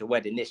supposed to go to a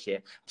wedding this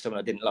year for someone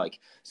I didn't like.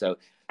 So,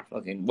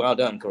 fucking well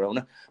done,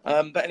 Corona.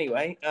 But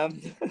anyway,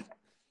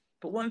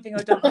 but one thing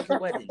I don't like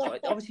at weddings, right?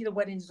 Obviously, the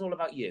wedding is all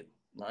about you,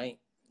 right?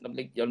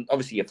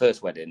 Obviously, your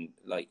first wedding,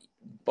 like,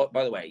 but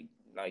by the way,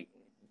 like,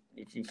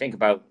 if you think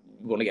about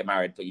you want to get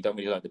married, but you don't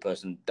really like the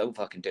person, don't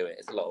fucking do it.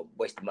 It's a lot of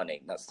waste of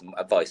money. That's some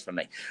advice from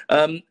me.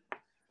 There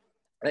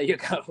you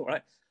go,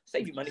 right?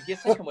 Save your money for your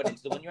second wedding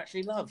to the one you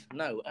actually love.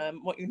 No,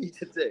 what you need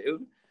to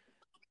do.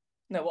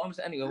 No, what I'm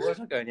saying anyway, where was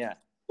I going? Yeah.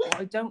 What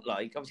I don't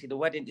like, obviously, the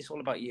wedding, it's all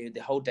about you.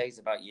 The whole day's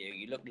about you.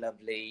 You look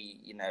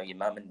lovely. You know, your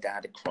mum and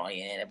dad are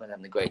crying. Everyone's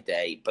having a great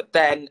day. But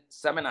then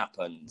something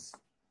happens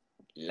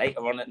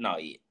later on at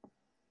night,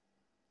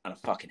 and I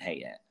fucking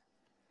hate it.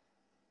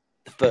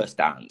 The first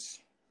dance.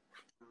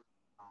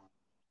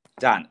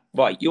 Dan,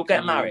 right, you're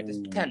getting married. Let's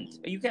pretend.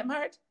 Are you getting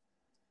married?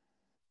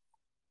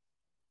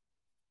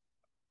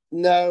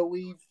 No,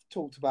 we've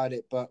talked about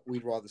it, but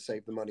we'd rather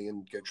save the money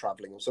and go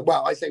travelling. So,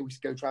 well, I say we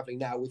should go travelling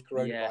now with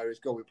coronavirus.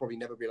 Yeah. God, we'll probably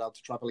never be allowed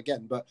to travel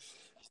again. But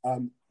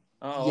good.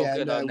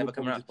 I'll never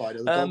come around.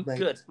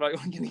 Good. Right,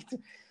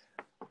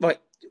 right.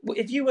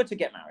 If you were to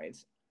get married,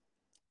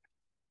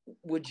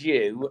 would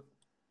you'd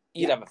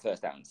have a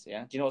first dance?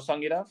 Yeah. Do you know what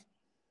song you'd have?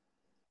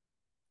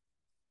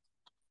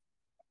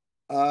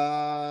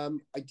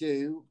 I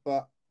do,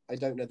 but I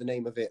don't know the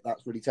name of it.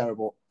 That's really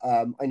terrible.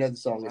 I know the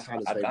song. It's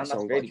Hannah's favourite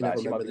song. Really but I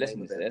can never remember the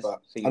name of it.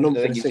 But I'm not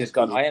going to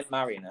sing. I ain't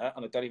marrying her,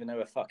 and I don't even know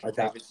her fucking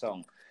favourite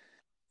song.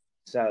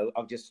 So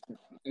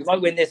you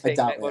might win this thing.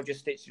 We'll just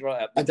stitch you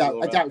right up. I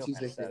doubt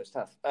she's listening. It's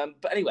tough.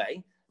 But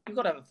anyway, you've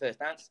got to have a first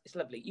dance. It's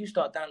lovely. You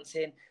start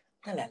dancing.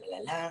 La la la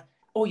la la.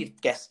 All your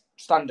guests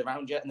stand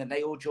around you, and then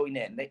they all join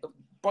in.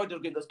 Bridal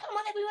groom goes, "Come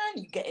on,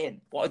 everyone!" You get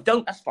in.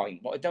 That's fine.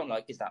 What I don't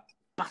like is that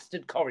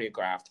bastard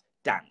choreographed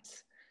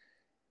dance.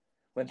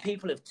 When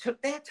people have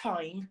took their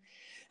time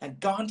and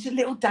gone to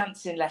little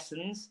dancing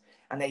lessons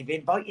and they've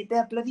invited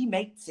their bloody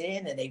mates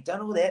in and they've done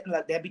all that, and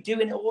like they'll be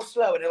doing it all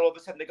slow, and then all of a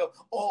sudden they go,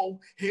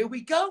 "Oh, here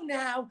we go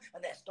now,"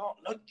 and they start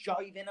like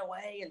jiving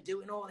away and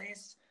doing all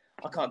this.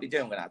 I can't be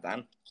doing with that,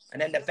 Dan.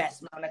 And then the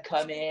best man will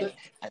come in,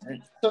 and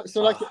then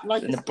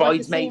and the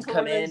bridesmaids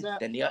come in,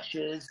 then the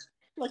ushers.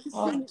 Do you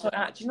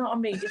know what I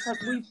mean? It's like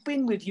we've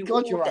been with you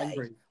all day.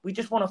 Angry. We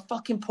just want a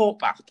fucking pork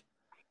back.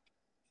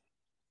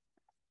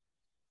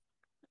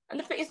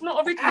 And it's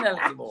not original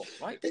anymore,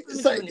 right?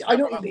 I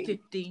know about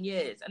 15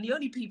 years. And the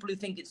only people who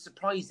think it's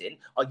surprising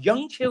are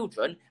young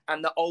children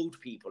and the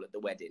old people at the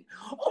wedding.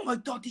 Oh my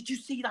God, did you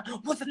see that?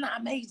 Wasn't that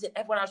amazing?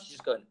 Everyone else is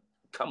just going,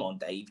 "Come on,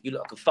 Dave, you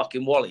look like a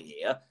fucking wally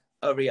here.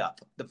 Hurry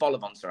up. The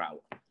vol-au-vents are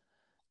out."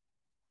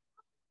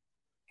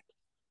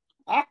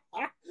 I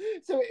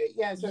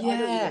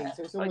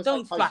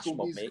don't flash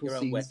mob me at your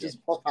own wedding.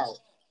 Just pop out.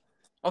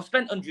 I've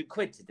spent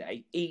 £100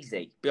 today,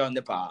 easy, behind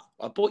the bar.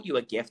 I bought you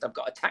a gift. I've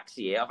got a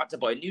taxi here. I've had to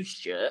buy a new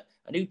shirt,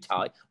 a new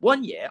tie.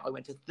 1 year, I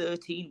went to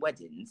 13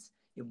 weddings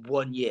in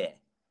 1 year.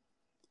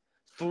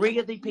 Three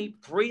of the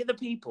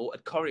people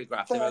had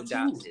choreographed their own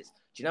dances.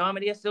 Do you know how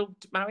many are still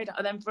married out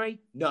of them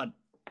 3? None.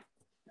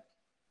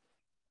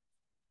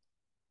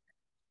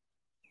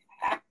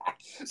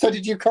 So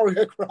did you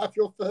choreograph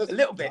your first? A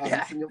little bit,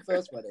 in your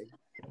first wedding?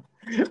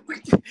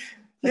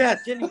 Yeah,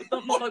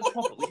 not like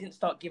proper. We didn't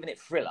start giving it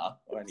Thriller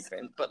or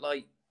anything, but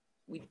like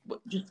I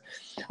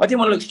didn't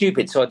want to look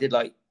stupid, so I did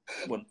like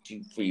 1,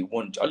 2, 3,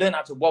 1. I learned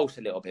how to waltz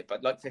a little bit,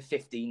 but like for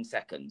 15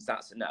 seconds,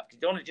 that's enough. Because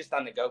you don't want to just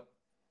stand and go,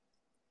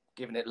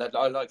 giving it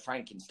like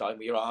Frankenstein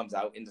with your arms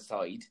out in the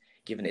side,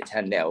 giving it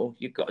 10-0.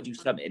 You've got to do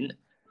something.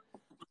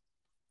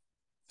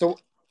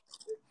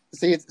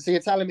 So you're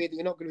telling me that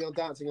you're not going to be on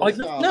Dancing on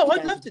the Stars? No,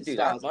 I'd love to do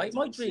that. Right?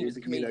 My dream as a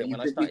comedian when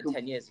I started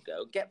 10 years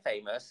ago, get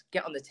famous,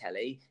 get on the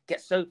telly,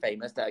 get so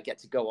famous that I get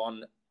to go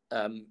on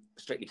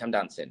Strictly Come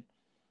Dancing.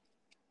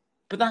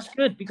 But that's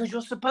good because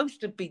you're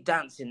supposed to be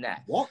dancing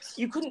there. What?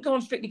 You couldn't go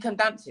on Strictly Come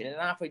Dancing and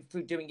halfway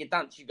through doing your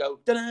dance, you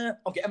go, "Da-da,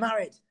 I'm getting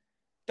married."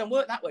 Don't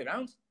work that way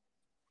round.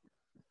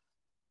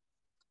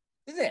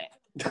 Is it?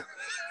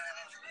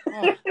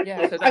 Oh,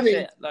 yeah, so that's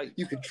it. Like,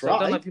 you could so try. I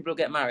don't like people who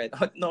get married.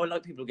 No, I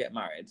like people who get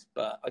married,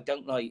 but I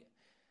don't like.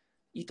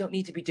 You don't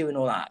need to be doing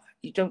all that.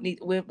 You don't need.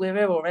 We're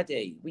here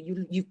already.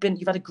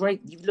 You've had a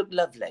great. You look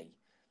lovely.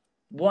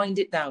 Wind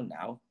it down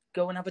now.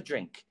 Go and have a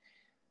drink.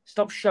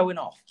 Stop showing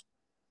off.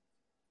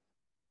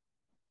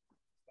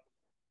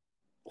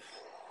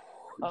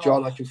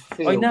 John, I can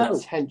feel the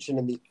tension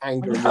and the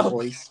anger in your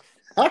voice.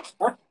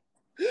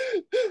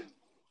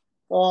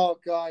 Oh,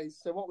 guys.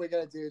 So what we're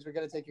going to do is we're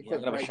going to take a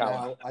quick break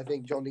now. I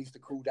think John needs to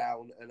cool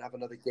down and have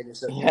another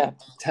Guinness at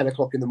 10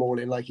 o'clock in the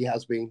morning like he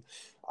has been.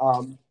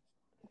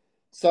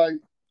 So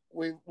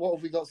what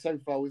have we got so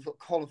far? We've got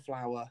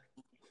cauliflower.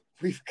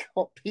 We've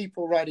got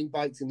people riding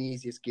bikes in the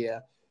easiest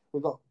gear.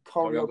 We've got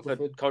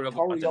choreography.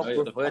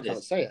 I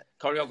can't say it.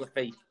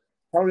 Choreography.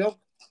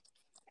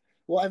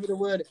 Whatever the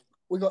word.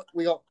 We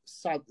got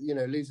sad,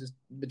 losers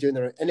doing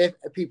their own. And if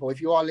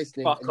you are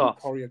listening and you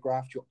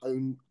choreographed your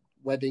own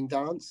wedding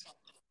dance,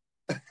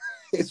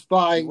 it's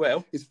fine.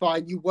 It's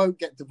fine. You won't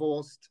get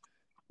divorced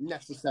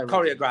necessarily.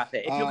 Choreograph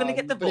it. If you're going to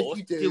get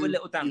divorced, do a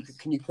little dance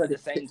can you at the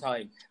same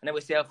time, and then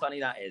we'll see how funny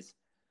that is.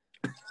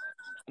 I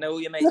know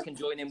all your mates can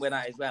join in with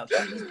that as well.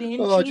 She's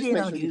been cheating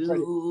on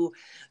you,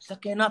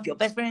 sucking up your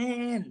best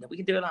friend. We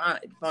can do it like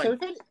that. It's fine.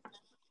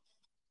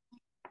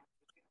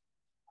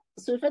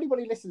 So if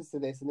anybody listens to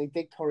this and they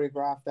did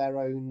choreograph their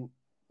own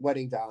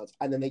wedding dance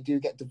and then they do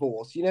get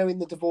divorced, in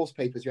the divorce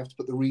papers you have to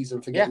put the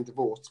reason for getting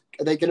divorced.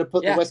 Are they going to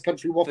put the West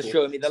Country Waffle? For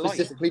showing me the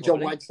specifically light, John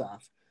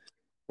Wagstaff.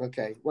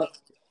 Okay, well,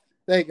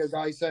 there you go,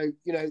 guys. So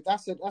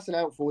that's an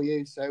out for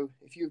you. So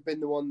if you've been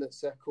the one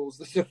that's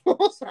caused the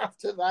divorce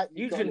after that,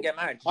 you shouldn't get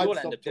married. You'll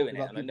end up doing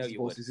it, and I know you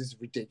would. This is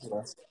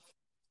ridiculous.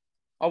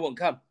 I won't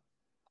come.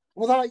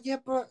 Well,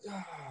 but.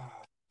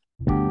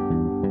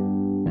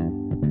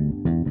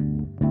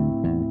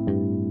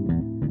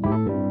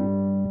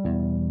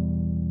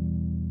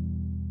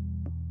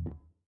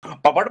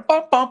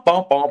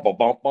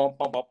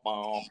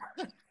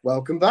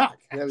 Welcome back.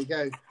 There we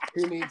go.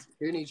 Who needs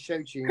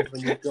show tunes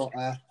when you've got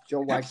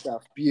John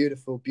Wagstaff?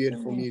 Beautiful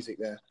music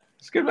there.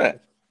 It's good, man.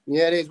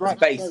 Yeah, it is. Right.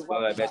 Bass, by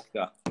the way, bass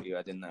guitar. I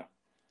didn't know.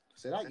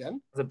 Say that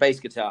again. It's a bass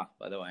guitar,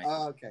 by the way.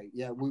 Oh, okay.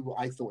 Yeah,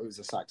 I thought it was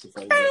a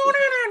saxophone.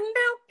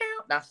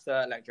 That's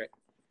electric.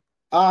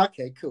 Ah,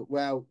 okay, cool.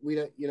 Well, we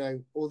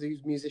don't, all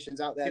these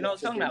musicians out there. Do you know what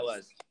song that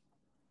was?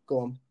 Go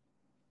on.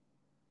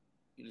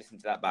 You listen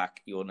to that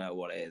back, you'll know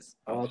what it is.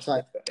 I'll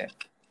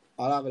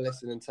have a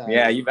listen and tell.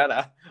 Yeah, you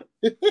better.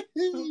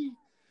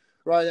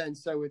 Right then,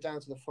 so we're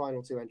down to the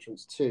final two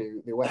entrants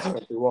to the West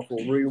Country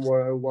Waffle, Room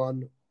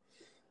 101,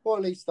 or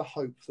at least the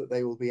hope that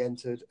they will be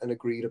entered and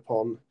agreed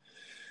upon.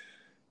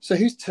 So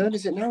whose turn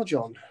is it now,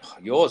 John?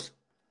 Yours.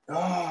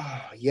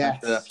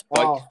 Yes.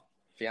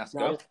 Fiasco.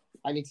 Now,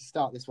 I need to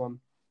start this one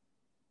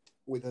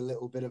with a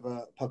little bit of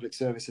a public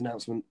service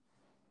announcement.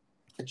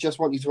 I just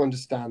want you to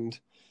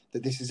understand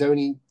that this is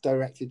only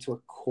directed to a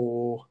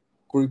core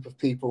group of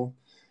people.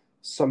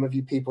 Some of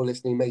you people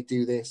listening may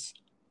do this,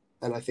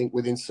 and I think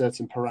within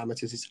certain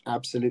parameters, it's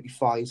absolutely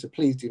fine. So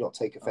please do not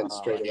take offense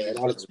straight away. And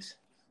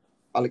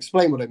I'll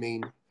explain what I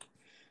mean.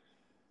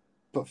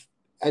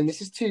 And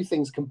this is two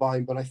things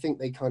combined, but I think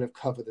they kind of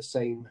cover the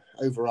same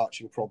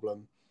overarching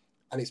problem.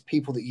 And it's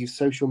people that use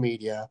social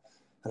media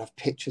and have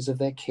pictures of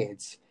their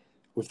kids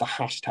with the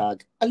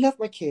hashtag, I love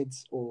my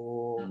kids,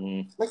 or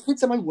my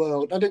kids are my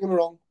world. Now, don't get me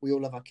wrong, we all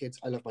love our kids.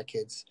 I love my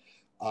kids.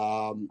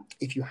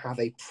 If you have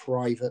a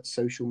private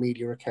social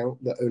media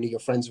account that only your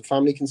friends and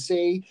family can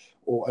see,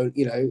 or,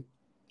 that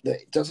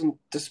it doesn't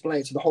display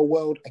it to the whole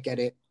world, I get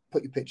it.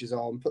 Put your pictures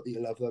on, put that you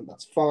love them,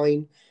 that's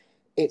fine.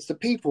 It's the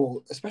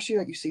people, especially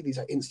like you see these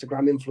like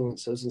Instagram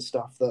influencers and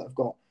stuff that have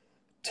got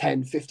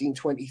 10, 15,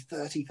 20,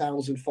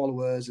 30,000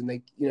 followers,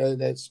 and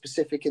they're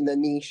specific in their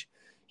niche,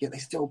 yet they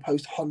still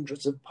post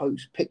hundreds of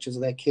pictures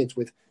of their kids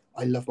with,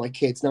 I love my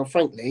kids. Now,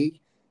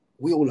 frankly,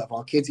 we all love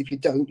our kids. If you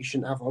don't, you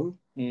shouldn't have them.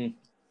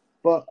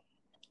 But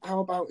how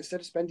about instead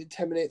of spending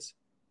 10 minutes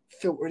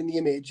filtering the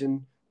image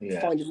and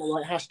finding the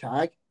right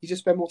hashtag, you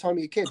just spend more time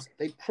with your kids?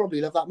 They'd probably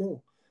love that more.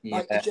 Yeah.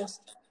 Like,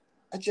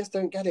 I just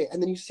don't get it.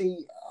 And then you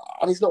see,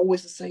 and it's not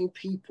always the same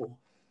people,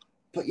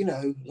 but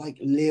like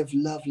live,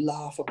 love,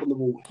 laugh up on the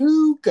wall.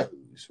 Who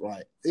goes,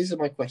 right? This is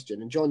my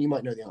question. And John, you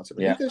might know the answer,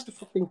 but who goes to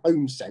fucking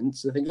Home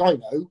Sense? The things I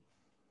know,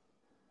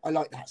 I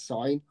like that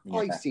sign. Yeah.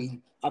 I see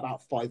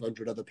about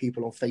 500 other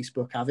people on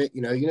Facebook have it,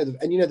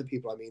 the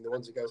people I mean, the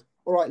ones that go,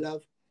 all right,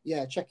 love.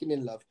 Yeah, checking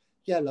in, love.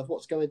 Yeah, love,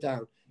 what's going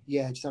down?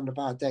 Yeah, just having a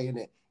bad day,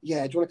 innit?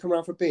 Yeah, do you want to come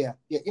around for a beer?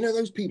 Yeah,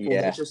 those people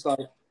that are just like,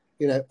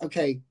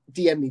 okay,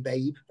 DM me,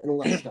 babe, and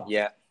all that stuff.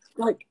 Yeah.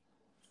 Like,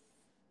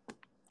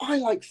 I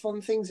like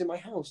fun things in my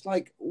house.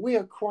 Like, we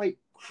are quite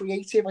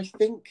creative, I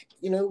think.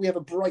 We have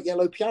a bright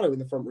yellow piano in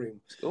the front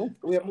room. Cool.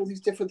 We have all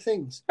these different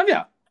things. Have you?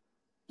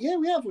 Yeah,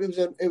 we have.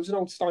 It was an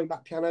old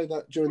Steinbach piano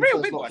that during the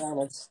first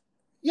lockdown.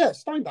 Yeah,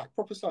 Steinbach,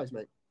 proper size,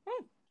 mate.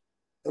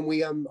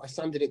 and I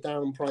sanded it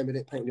down, primed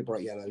it, painted it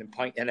bright yellow, and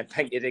then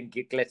painted in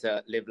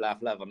glitter, live, laugh,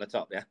 love on the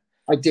top. Yeah,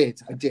 I did,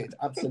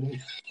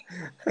 absolutely.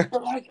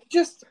 But like,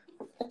 I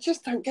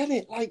just don't get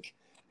it. Like,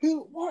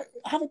 what?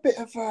 Have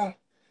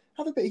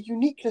a bit of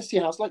uniqueness to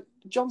your house. Like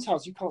John's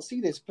house, you can't see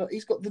this, but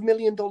he's got the $1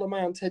 Million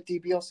Man, Ted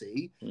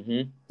DiBiase,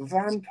 I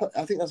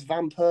think that's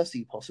Van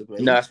Persie,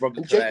 possibly. No, that's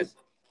Robin Perez.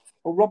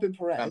 Or Robin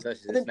Perez. Van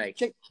Persie's a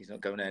snake. He's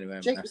not going anywhere.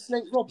 Jake the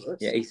Snake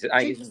Roberts. Yeah,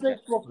 Jake the Snake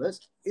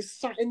Roberts is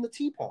sat in the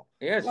teapot.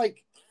 Yes.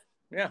 Like,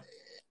 yeah.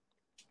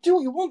 Do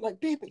what you want,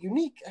 like, be a bit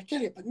unique. I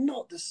get it, but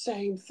not the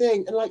same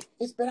thing. And like,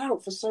 it's been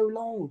out for so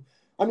long.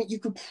 I mean, you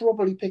could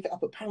probably pick it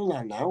up at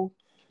Poundland now.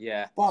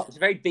 Yeah, but it's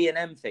a very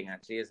B&M thing,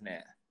 actually, isn't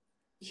it?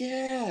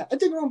 Yeah, I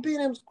think on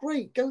B&M's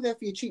great. Go there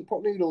for your cheap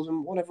pot noodles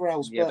and whatever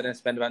else. Yeah, but then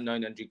spend about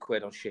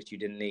 £900 on shit you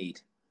didn't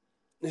need.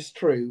 It's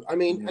true. I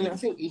mean, and I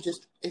think it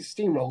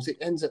steamrolls. It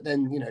ends up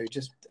then,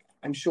 just.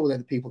 I'm sure they're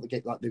the people that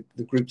get like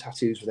the group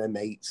tattoos with their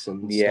mates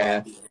and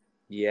stuff.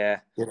 Yeah.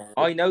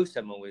 I know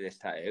someone with this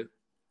tattoo.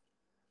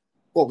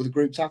 What, with a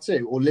group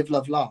tattoo or live,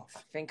 love, laugh?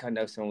 I think I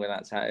know someone with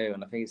that tattoo,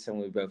 and I think it's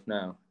someone we both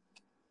know.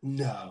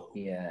 No.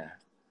 Yeah,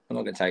 I'm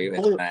not going to tell you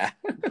it there.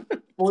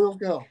 Boy or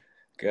girl?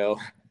 Girl.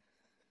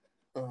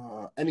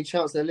 Any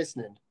chance they're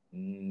listening?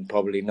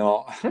 Probably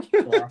not.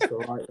 That's all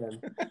right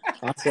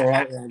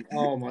then.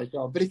 Oh my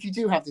God! But if you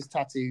do have this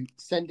tattoo,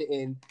 send it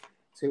in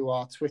to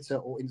our Twitter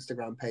or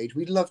Instagram page.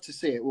 We'd love to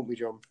see it, wouldn't we,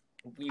 John?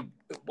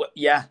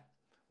 Yeah.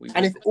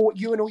 And if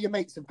you and all your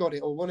mates have got it,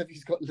 or one of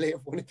you's got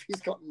live, one of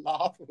you's got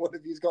laugh, and one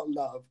of you's got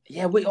love.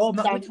 Yeah, which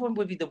one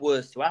would be the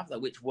worst to have?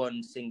 Like, which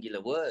one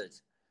singular word?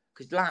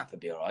 Because laugh would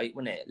be all right,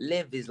 wouldn't it?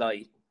 Live is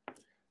like,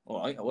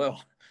 all right, I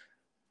will.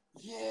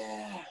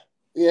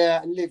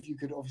 Yeah, and live you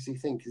could obviously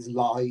think is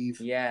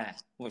live. Yeah,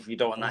 well, if you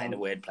don't want that in a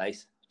weird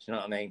place. Do you know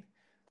what I mean?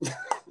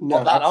 No,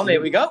 put that on,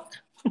 here we go.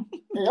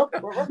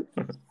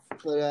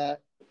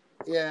 But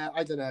yeah,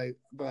 I don't know,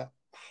 but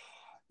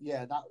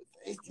yeah,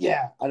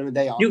 I mean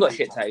they are. You got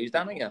shit tattoos,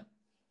 haven't you?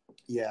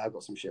 Yeah, I've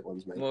got some shit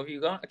ones, mate. What have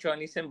you got? A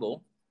Chinese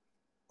symbol?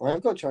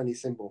 I've got a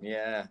Chinese symbol.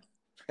 Yeah.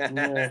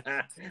 It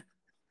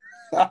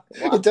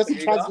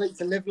doesn't translate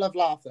to live, love,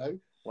 laugh, though.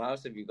 What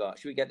else have you got?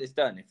 Should we get this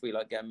done? If we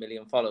get 1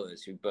 million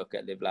followers, should we book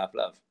at Live, Laugh,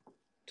 Love?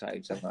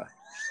 Tattooed somewhere.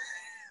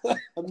 1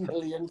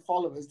 million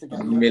followers to get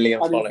 1 million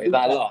followers. Is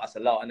that a lot? That's a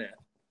lot, isn't it?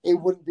 It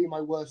wouldn't be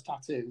my worst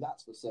tattoo,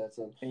 that's for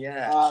certain.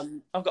 Yeah.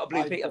 I've got a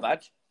Blue Peter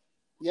badge.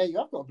 Yeah, you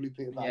have got a Blue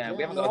Peter badge. Yeah,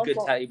 we haven't got a good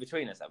tattoo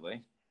between us, have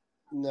we?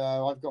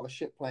 No, I've got a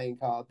shit playing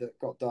card that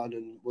got done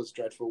and was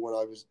dreadful when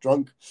I was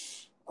drunk.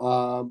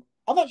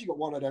 I've actually got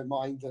one I don't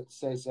mind that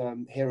says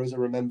heroes are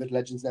remembered,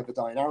 legends never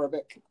die in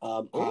Arabic.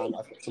 And I've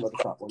got some other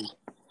crap ones.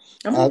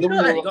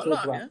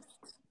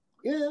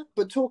 Yeah,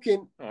 but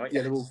talking...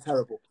 Yeah, they're all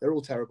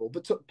terrible.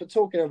 But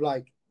talking of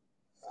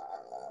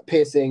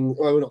piercing...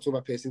 Well, we're not talking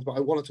about piercings, but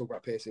I want to talk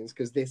about piercings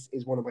because this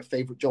is one of my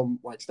favourite John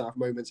Wagstaff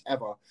moments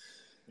ever.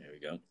 There we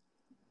go.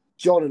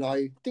 John and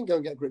I didn't go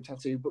and get a group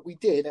tattoo, but we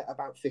did at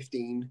about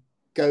 15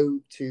 go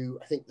to,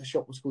 I think the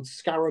shop was called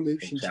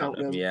Scaramouche in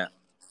Cheltenham. Yeah.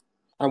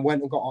 And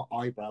went and got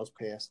our eyebrows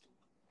pierced.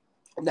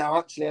 Now,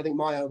 actually, I think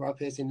my eyebrow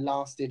piercing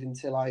lasted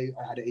until I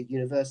had it at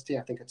university.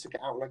 I think I took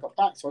it out when I got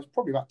back. So I was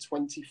probably about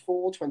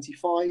 24,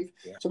 25.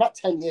 Yeah. So about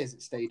 10 years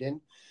it stayed in.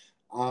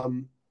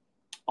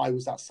 I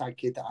was that sad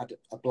kid that had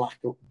a black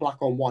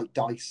on white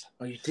dice.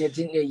 Oh, you did,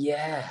 didn't you?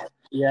 Yeah.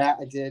 Yeah,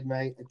 I did,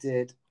 mate. I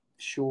did.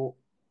 Short,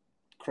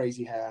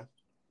 crazy hair.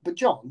 But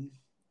John,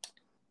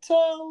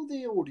 tell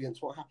the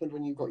audience what happened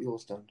when you got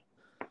yours done.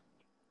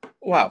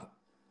 Wow.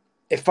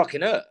 It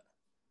fucking hurt.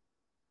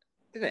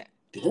 Didn't it?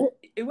 Did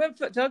it? It went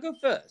first. Did I go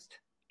first?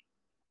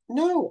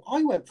 No,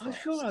 I went first.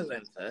 I'm sure I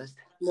went first.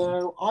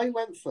 No, I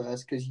went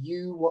first because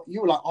you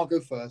were like, I'll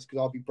go first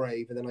because I'll be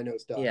brave and then I know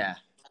it's done. Yeah.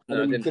 And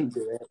then you couldn't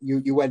do it.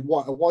 You went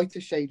a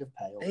whiter shade of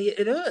pale.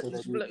 It hurt.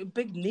 It's like a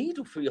big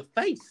needle through your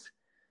face.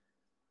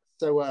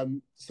 So I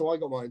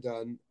got mine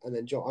done, and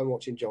then I'm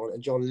watching John,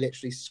 and John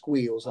literally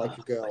squeals like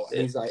a girl.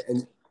 And he's like,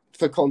 and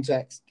for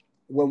context,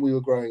 when we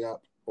were growing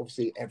up,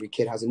 obviously every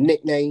kid has a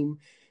nickname.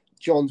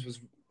 John's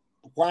was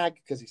Wag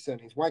because his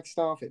surname's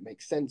Wagstaff. It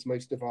makes sense.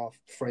 Most of our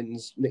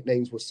friends'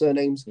 nicknames were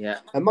surnames. Yeah.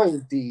 And mine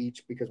was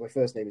Deej because my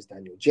first name is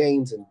Daniel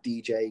James, and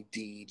DJ,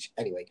 Deej.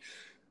 Anyway,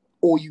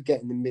 all you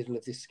get in the middle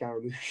of this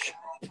Scaramouche shop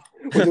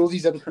with all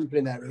these other people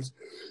in there is,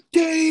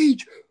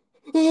 Deej!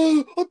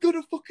 Oh, I'm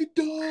gonna fucking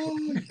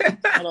die.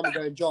 And I'm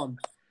going, John,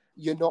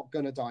 you're not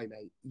gonna die,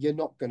 mate. You're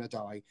not gonna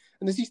die.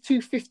 And there's these two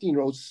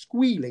 15-year-olds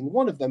squealing,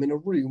 one of them in a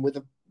room with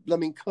a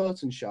blooming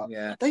curtain shut.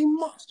 Yeah. They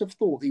must have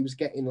thought he was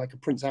getting like a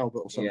Prince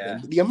Albert or something. Yeah.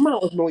 The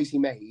amount of noise he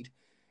made,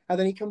 and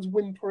then he comes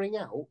whimpering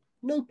out.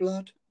 No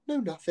blood, no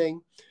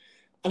nothing.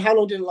 And how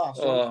long did it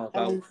last? How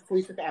long before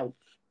he took it out?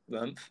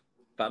 About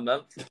a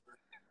month.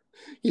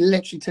 He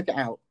literally took it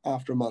out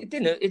after a month. It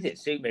didn't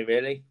suit me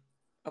really.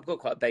 I've got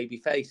quite a baby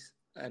face.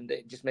 And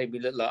it just made me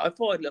look I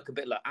thought I'd look a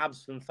bit like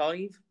Abs from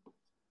Five.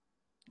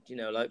 You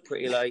know, like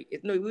pretty like...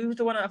 No, he was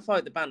the one out of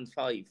Five, the band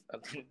Five. I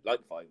didn't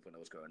like Five when I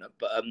was growing up,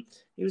 but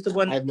he was the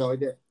one... I have no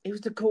idea. He was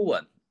the cool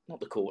one. Not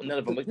the court. None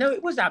of them. No,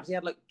 it was abs. He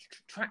had like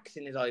tracks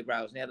in his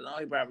eyebrows, and he had an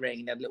eyebrow ring,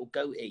 and he had a little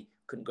goatee.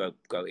 Couldn't grow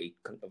goatee.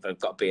 I've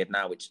got a beard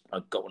now, which I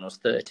got when I was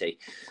 30,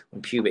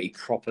 when puberty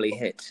properly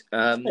hit. Hey,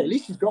 at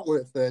least you've got one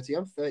at 30.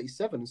 I'm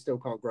 37 and still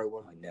can't grow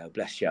one. I know,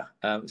 bless you.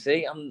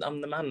 See, I'm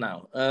the man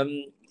now.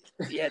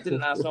 Yeah, it didn't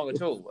last long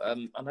at all,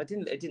 and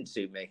it didn't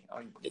suit me.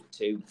 I did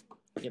too.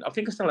 I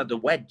think I still had the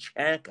wedge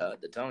haircut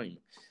at the time.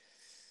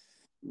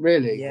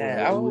 Really?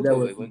 Yeah. How old were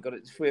we? We got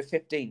it. We were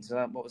 15. So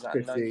what was that?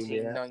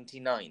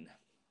 1999.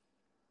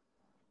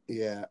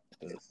 Yeah.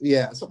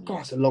 Yeah. So, God,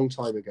 that's a long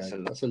time ago.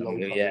 That's a long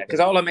time ago. Yeah, because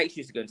all our mates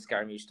used to go into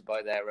Scaramouche to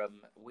buy their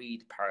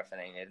weed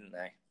paraphernalia, didn't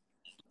they?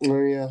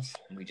 Oh, yes.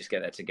 And we just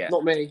get there to get.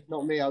 Not me.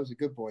 I was a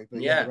good boy,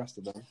 but yeah, the rest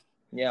of them.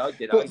 Yeah, I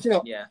did. But,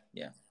 yeah.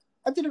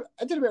 I did a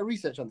bit of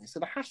research on this. So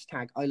the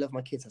hashtag I Love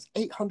My Kids has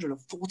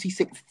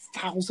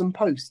 846,000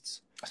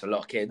 posts. That's a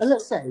lot of kids. And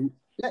let's say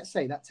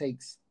that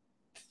takes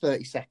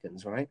 30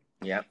 seconds, right?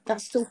 Yeah.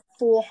 That's still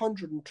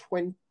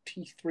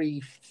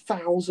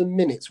 423,000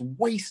 minutes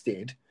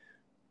wasted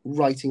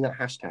writing that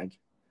hashtag.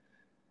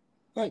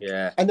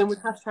 Yeah. And then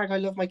with hashtag I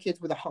Love My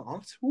Kids with a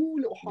heart,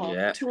 little heart,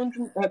 yeah.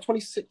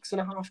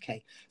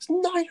 226.5K. It's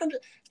 900.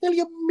 It's nearly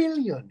a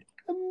million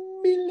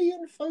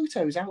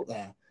photos out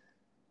there.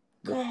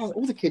 God,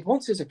 all the kid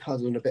wants is a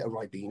cuddle and a bit of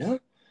Ribena.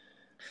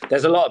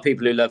 There's a lot of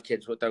people who love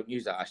kids but don't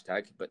use that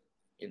hashtag, but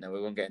we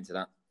won't get into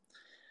that.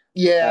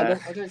 Yeah,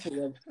 I don't think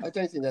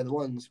they're the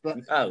ones.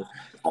 But do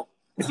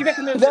you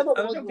reckon I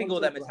don't think all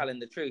them are telling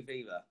the truth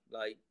either.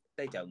 Like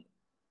they don't.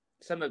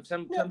 Some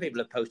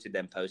people have posted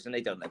them posts and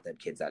they don't let them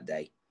kids that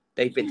day.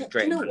 They've been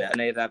straight and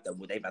they've had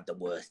the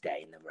worst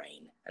day in the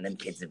rain, and them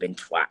kids have been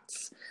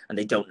twats, and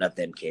they don't love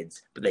them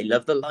kids, but they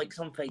love the likes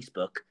on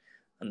Facebook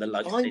and the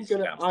likes on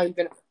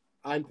Instagram.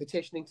 I'm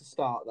petitioning to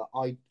start that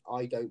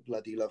I don't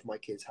bloody love my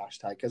kids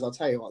hashtag, because I'll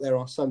tell you what, there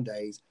are some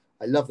days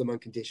I love them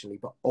unconditionally,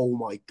 but oh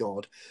my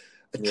God,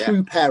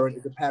 true parent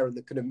is a parent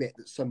that can admit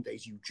that some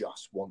days you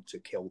just want to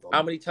kill them.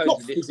 How many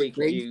times this week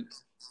have you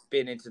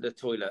been into the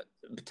toilet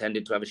and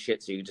pretended to have a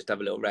shit so you just have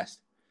a little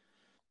rest?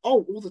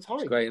 Oh, all the time.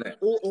 It's great, isn't it?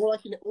 All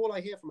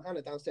I hear from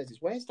Hannah downstairs is,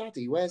 "Where's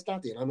Daddy? Where's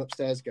Daddy?" And I'm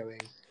upstairs going,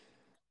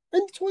 "In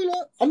the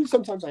toilet." And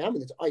sometimes I'm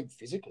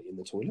physically in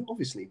the toilet,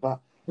 obviously, but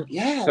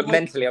yeah. But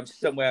mentally, I'm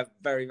somewhere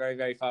very, very,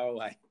 very far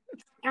away.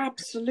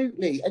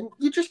 Absolutely, and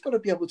you just got to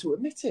be able to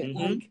admit it.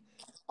 Mm-hmm.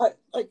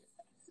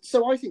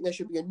 So I think there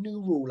should be a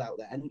new rule out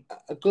there, and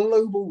a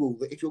global rule,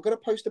 that if you're going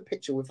to post a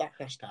picture with that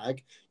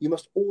hashtag, you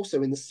must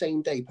also in the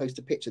same day post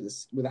a picture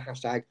with a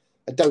hashtag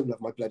I don't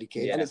love my bloody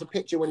kid. Yeah. And it's a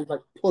picture when he's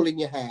like pulling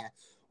your hair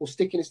or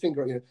sticking his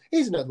finger out.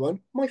 Here's another one.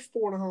 My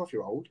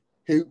 4.5-year-old,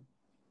 who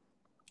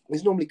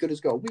is normally good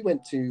as gold. We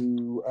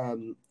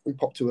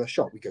popped to a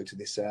shop. We go to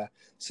this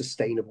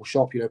sustainable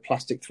shop,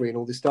 plastic free and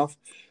all this stuff.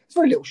 It's a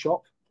very little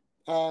shop.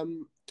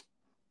 And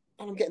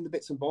I'm getting the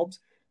bits and bobs,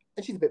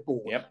 and she's a bit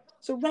bored. Yep.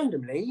 So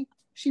randomly,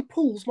 she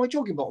pulls my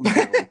jogging bottom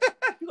down.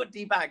 You got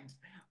debagged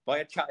by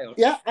a child.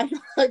 Yeah, I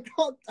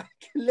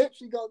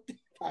literally got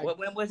debagged.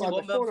 When was it?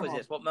 What month was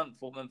this? What month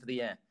of the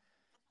year?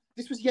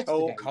 This was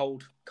yesterday. Oh,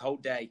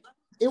 cold day.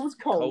 It was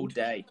cold. Cold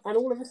day. And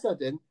all of a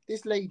sudden,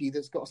 this lady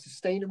that's got a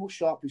sustainable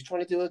shop, who's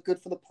trying to do a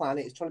good for the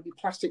planet, is trying to be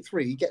plastic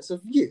free, gets a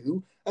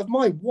view of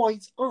my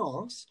white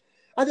arse,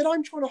 and then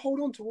I'm trying to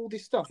hold on to all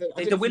this stuff.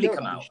 Did the willy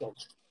come out?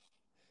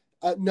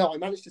 No, I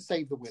managed to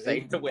save the willy.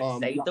 Save the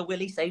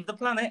willy, save the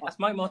planet. That's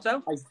my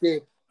motto.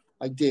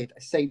 I did. I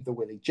saved the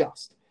willy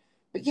just.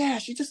 But yeah,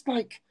 she just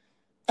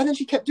and then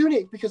she kept doing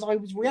it because I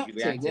was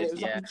reacting. And it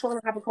was like I'm trying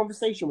to have a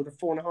conversation with a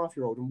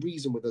 4.5-year-old and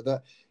reason with her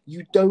that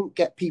you don't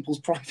get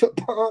people's private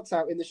parts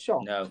out in the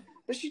shop. No.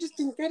 But she just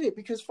didn't get it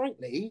because,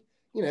 frankly,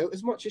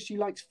 as much as she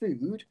likes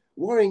food,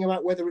 worrying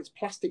about whether it's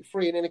plastic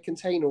free and in a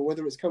container or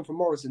whether it's come from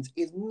Morrison's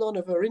is none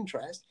of her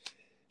interest.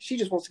 She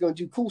just wants to go and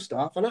do cool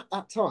stuff. And at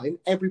that time,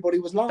 everybody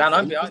was laughing. Dan,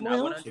 I'm behind that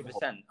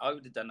 100%. I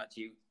would have done that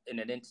to you in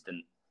an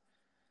instant.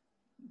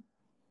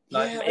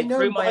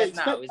 Through my head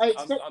now,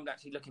 I'm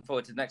actually looking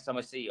forward to the next time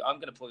I see you. I'm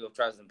going to pull your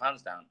trousers and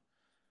pants down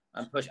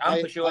and push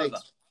you over.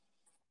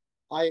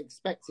 I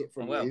expect it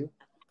from you.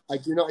 I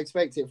do not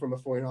expect it from a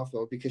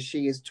 4.5-year-old because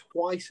she is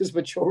twice as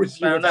mature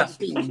as you have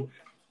been.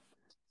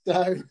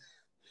 So,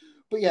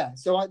 but yeah,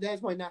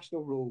 there's my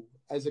national rule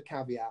as a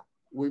caveat.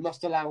 We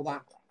must allow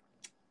that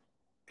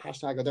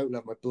hashtag I don't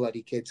love my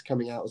bloody kids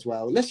coming out as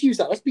well. Let's use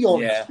that. Let's be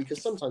honest,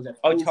 because sometimes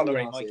I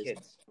tolerate my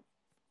kids.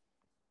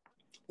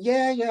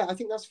 Yeah, I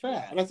think that's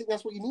fair. And I think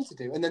that's what you need to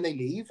do. And then they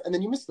leave, and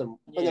then you miss them.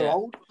 When they're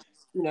old,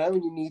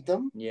 and you need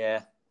them.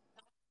 Yeah.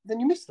 Then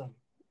you miss them.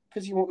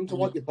 Because you want them to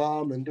wipe your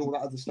bum and do all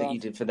that other stuff. That you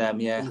did for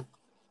them, yeah.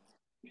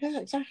 Yeah,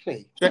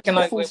 exactly. Do you reckon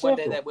one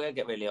day that we'll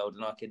get really old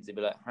and our kids will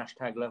be like,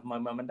 hashtag love my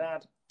mum and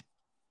dad?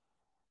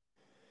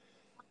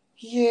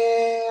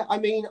 Yeah, I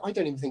mean, I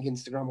don't even think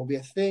Instagram will be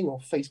a thing or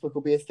Facebook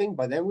will be a thing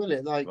by then, will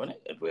it?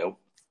 It will.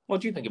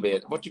 What do you think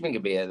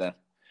it'll be then?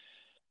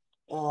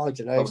 Oh, I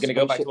don't know. We're going to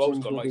go back to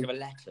old school, give her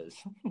letters.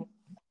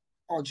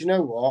 Oh, do you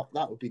know what?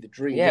 That would be the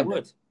dream. Yeah, it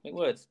would. It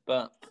would,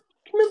 but...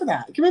 Can you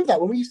remember that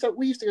when we used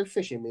to go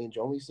fishing, me and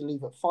John? We used to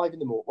leave at 5 in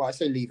the morning. Well, I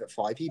say leave at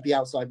 5. He'd be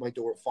outside my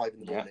door at 5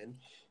 in the morning.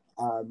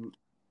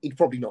 He'd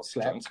probably not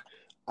slept.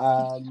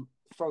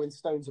 Throwing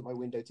stones at my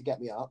window to get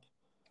me up.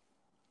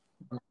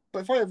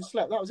 But if I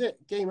overslept, that was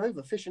it. Game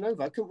over. Fishing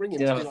over. I couldn't ring him.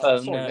 Didn't to have be a like,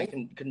 phone. sorry, No,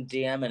 mate. couldn't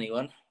DM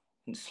anyone.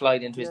 Couldn't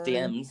slide into his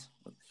DMs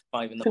at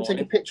 5 in the Couldn't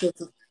morning. take a picture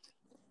of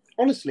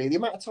honestly, the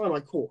amount of time I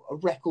caught a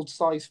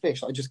record-sized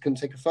fish, I just couldn't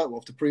take a photo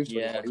of to prove to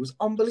anybody. It was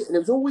unbelievable. And it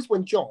was always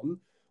when John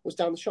was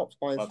down the shops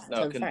buying 10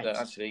 fags.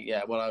 Actually,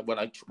 yeah. When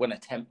I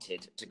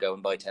attempted to go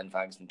and buy 10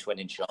 fags from Twin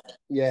Inch shop.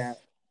 Yeah,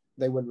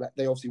 they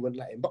obviously wouldn't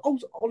let him. But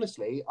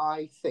honestly,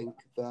 I think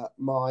that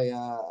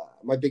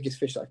my biggest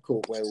fish that I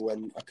caught were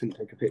when I couldn't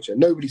take a picture.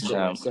 Nobody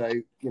saw it, so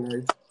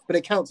but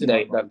it counts.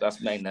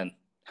 That's main then.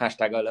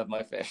 Hashtag I love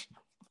my fish.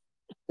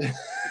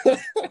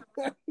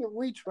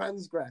 We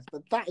transgress,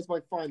 but that is my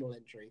final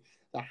entry.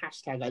 The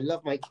hashtag I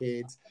love my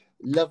kids,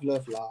 love,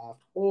 laugh,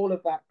 all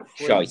of that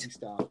crazy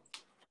stuff.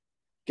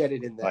 Get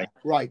it in there.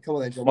 Right, come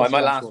on then, John. My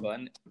last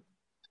one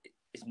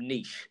is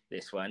niche,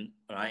 this one,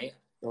 right?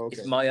 Okay.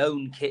 It's my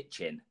own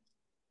kitchen.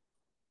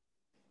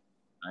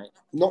 Right.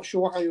 Not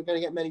sure how you're going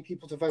to get many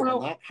people to vote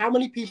on that. How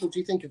many people do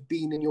you think have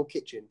been in your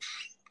kitchen?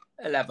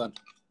 11.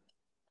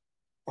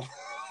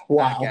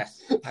 Wow. I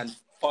guess. And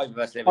 5 of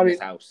us live in this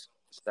house.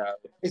 So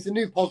it's a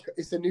new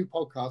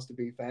podcast, to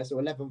be fair. So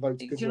 11 votes.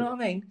 Do you know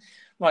what I mean?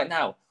 Right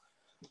now,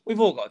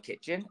 we've all got a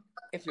kitchen.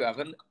 If you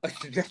haven't, I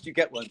suggest you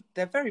get one.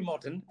 They're very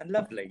modern and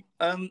lovely.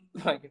 Now,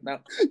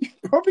 you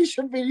probably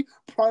should be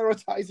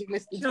prioritising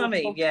listening. Do you know what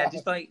I mean? Yeah,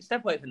 just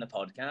step away from the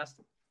podcast.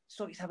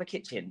 Sort of have a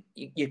kitchen.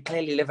 You're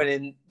clearly living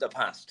in the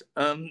past.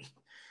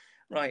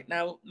 Right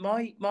now,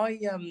 my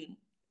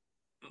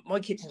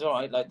kitchen's all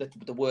right. Like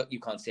the work, you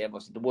can't see it.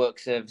 Obviously, the work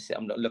services.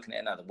 I'm not looking at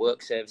it now. The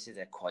work services,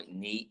 they're quite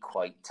neat,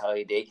 quite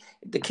tidy.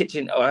 The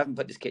kitchen. I haven't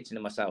put this kitchen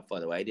in myself, by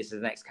the way. This is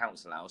an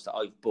ex-council house that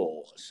I've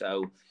bought,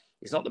 so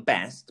it's not the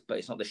best, but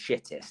it's not the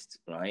shittest,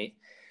 right?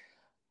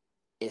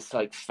 It's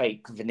like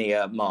fake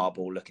veneer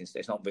marble looking stuff.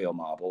 It's not real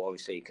marble,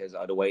 obviously, because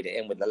I'd have weighed it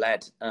in with the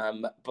lead.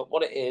 But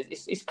what it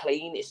is, it's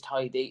clean, it's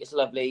tidy, it's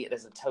lovely.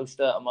 There's a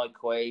toaster, a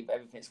microwave,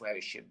 everything's where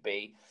it should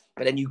be.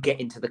 But then you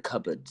get into the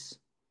cupboards.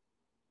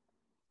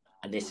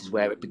 And this is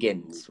where it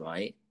begins,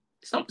 right?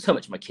 It's not so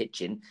much my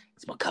kitchen,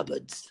 it's my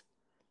cupboards.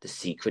 The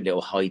secret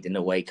little hiding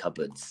away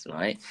cupboards,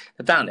 right?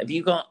 But Dan, have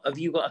you got a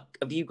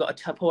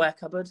Tupperware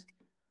cupboard?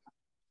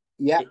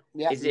 Yeah.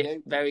 Is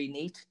it very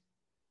neat?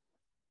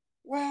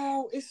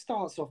 Well, it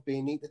starts off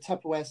being neat. The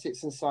Tupperware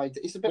sits inside.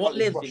 It's a bit. What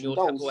like lives in your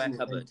Tupperware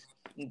cupboard?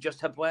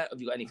 Just Tupperware? Or have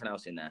you got anything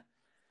else in there?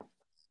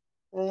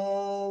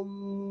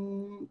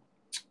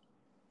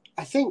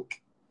 I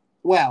think.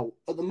 Well,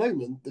 at the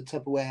moment, the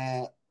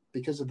Tupperware,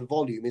 because of the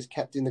volume, is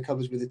kept in the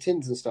cupboards with the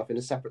tins and stuff in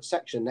a separate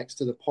section next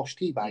to the posh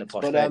tea bags.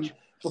 But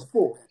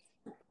before,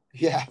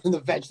 and the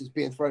veg that's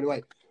being thrown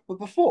away. But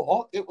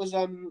before, it was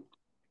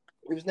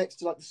next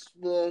to like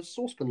the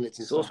saucepan lids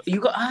and stuff.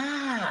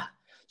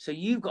 So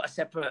you've got a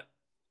separate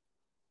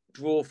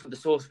drawer for the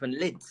saucepan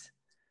lids.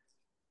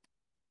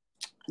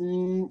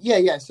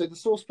 Yeah. So the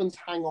saucepans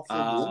hang off the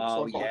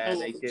wall. So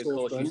they do. Of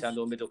course, you sound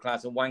all middle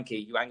class and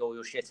wanky. You hang all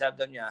your shit up,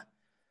 don't you?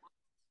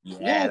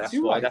 Yeah,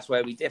 that's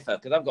where we differ.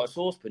 Because I've got a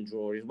saucepan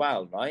drawer as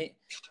well, right?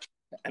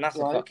 And that's a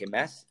fucking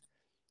mess.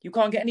 You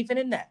can't get anything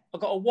in there.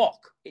 I've got a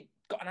wok. It's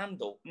got an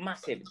handle,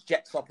 massive. It's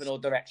jet swap in all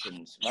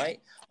directions, right?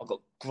 I've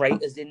got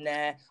graters in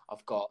there.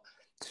 I've got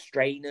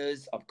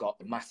strainers. I've got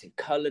a massive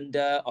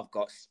colander. I've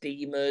got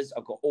steamers.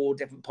 I've got all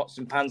different pots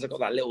and pans. I've got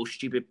that little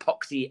stupid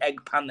epoxy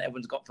egg pan that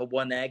everyone's got for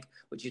one egg,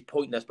 which is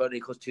pointless, but only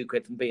costs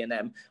 £2 from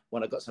B&M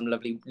when I've got some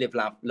lovely Live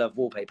Laugh Love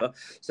wallpaper.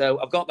 So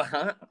I've got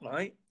that,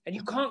 right? And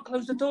you can't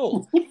close the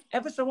door.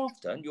 Ever so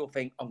often, you'll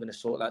think, I'm going to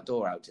sort that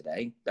door out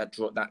today, that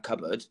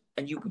cupboard.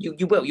 And you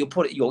will. You'll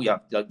put it, you'll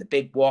have like the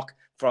big wok,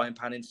 frying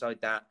pan inside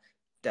that,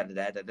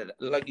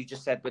 like you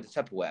just said with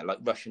the Tupperware, like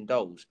Russian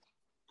dolls.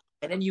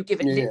 And then you give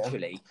it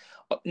literally,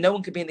 no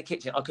one could be in the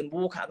kitchen. I can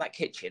walk out of that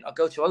kitchen. I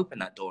go to open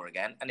that door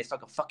again, and it's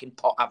like a fucking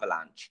pot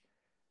avalanche.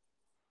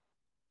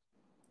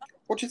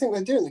 What do you think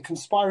they're doing? They're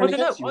conspiring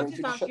against you. I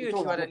just asked you if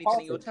you had anything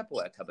in your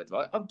Tupperware cupboard,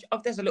 right?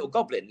 There's a little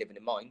goblin living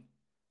in mine.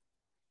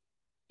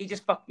 He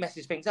just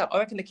messes things up. I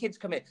reckon the kids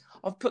come in.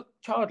 I've put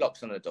child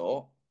locks on the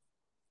door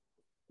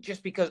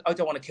just because I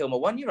don't want to kill my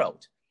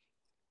 1-year-old.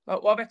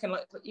 Well, I reckon,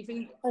 like, you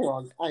think... Hang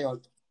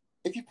on.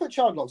 If you put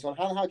child locks on,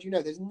 how do you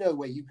know? There's no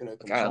way you can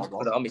open the child lock.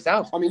 Put it on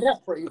myself. I mean,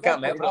 that's pretty... I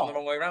can't, mate. Put it on the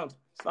wrong way around.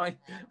 It's fine.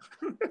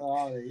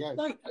 Oh, there you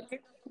go.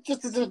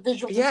 Just as a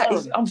visual...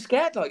 I'm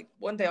scared. Like,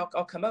 one day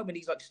I'll come home and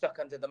he's, like, stuck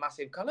under the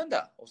massive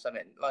colander or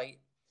something. Like,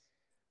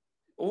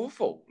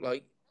 awful.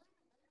 Like...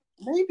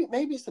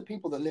 Maybe it's the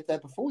people that lived there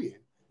before you.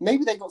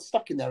 Maybe they got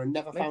stuck in there and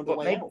never found a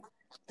way out.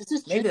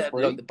 Maybe they're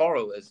like the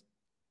borrowers.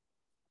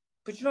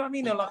 But you know what I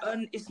mean? They're like,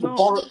 it's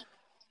not...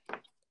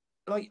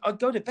 Like, I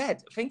go to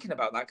bed thinking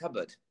about that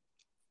cupboard.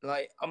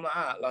 Like, I'm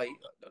like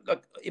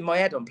in my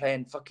head, I'm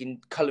playing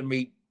fucking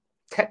culinary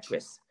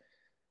Tetris.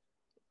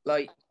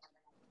 Like,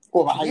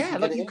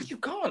 because you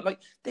can't. Like,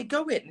 they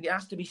go in and it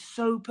has to be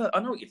so I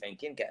know what you're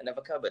thinking. Get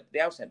another cupboard. The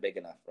house ain't big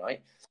enough,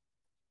 right?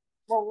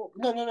 Well,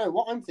 no.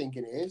 What I'm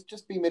thinking is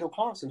just be middle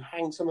class and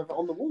hang some of it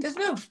on the wall. There's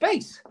no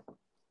space.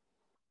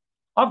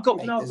 I've got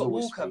Mate, I've there's got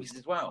always wall space. covers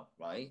as well,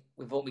 right?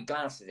 With all my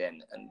glasses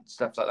in and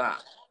stuff like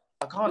that.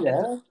 I can't.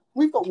 Yeah,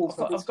 we've got wall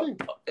covers too.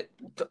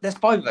 There's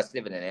 5 of us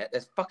living in it.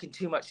 There's fucking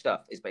too much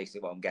stuff. Is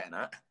basically what I'm getting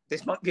at.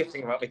 This might be a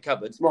thing about my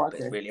cupboards, Right, but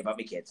it's really about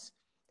my kids.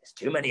 There's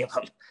too many of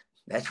them.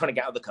 They're trying to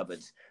get out of the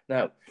cupboards.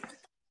 No.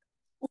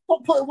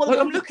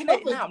 I'm looking at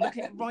it now. I'm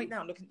looking at it right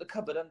now. I'm looking at the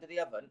cupboard under the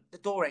oven. The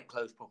door ain't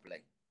closed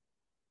properly.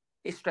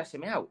 It's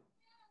stressing me out.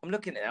 I'm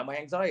looking at it now. My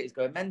anxiety is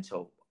going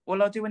mental.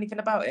 Will I do anything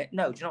about it?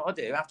 No. Do you know what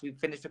I'll do? After we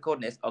finish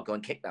recording this, I'll go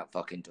and kick that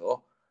fucking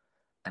door.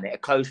 And it'll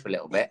close for a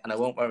little bit, and I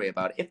won't worry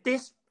about it. If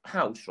this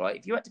house, right,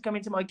 if you had to come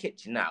into my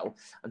kitchen now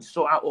and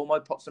sort out all my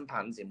pots and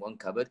pans in one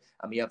cupboard,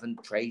 and my oven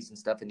trays and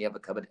stuff in the other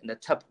cupboard, and the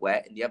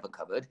Tupperware in the other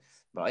cupboard,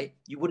 right,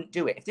 you wouldn't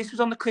do it. If this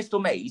was on the Crystal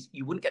Maze,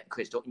 you wouldn't get the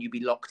crystal, and you'd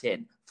be locked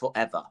in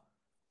forever.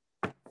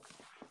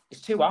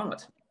 It's too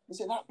hard.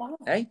 Is it that bad?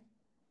 Eh?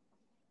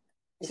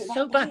 It's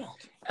so bad.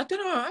 I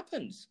don't know how it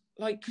happens.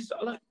 Because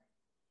I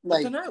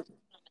don't know.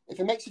 If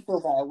it makes you feel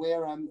better,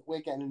 we're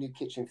getting a new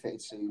kitchen fitted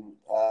soon.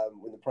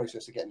 We're in the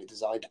process of getting it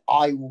designed.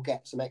 I will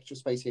get some extra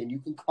space here, and you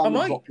can come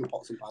and drop your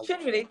pots and pans.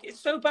 Genuinely, it's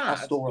so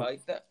bad,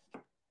 right, that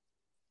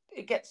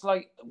it gets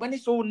when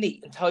it's all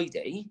neat and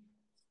tidy,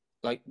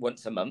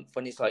 once a month,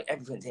 when it's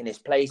everything's in its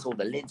place, all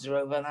the lids are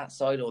over that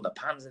side, all the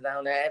pans are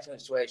down there,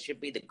 everything's where it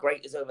should be, the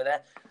grate is over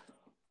there.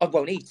 I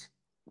won't eat.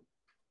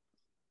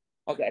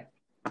 I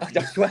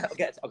swear, I'll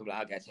get a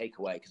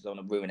takeaway because I don't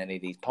want to ruin any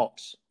of these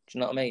pots. Do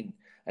you know what I mean?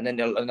 And then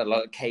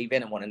they'll cave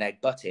in and want an egg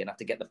butty and have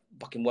to get the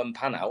fucking one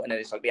pan out, and then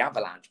it's like the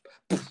avalanche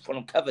when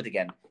I'm covered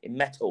again in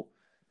metal.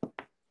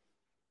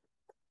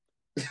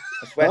 I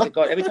swear to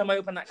God, every time I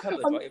open that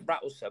cupboard, right, it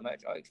rattles so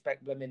much. I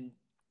expect blooming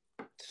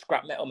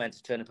scrap metal men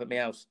to turn up at my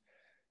house.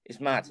 It's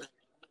mad,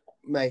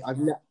 mate.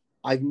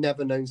 I've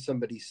never known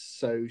somebody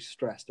so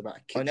stressed about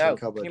a kitchen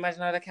cupboard. Can you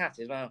imagine how the cat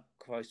is? Wow,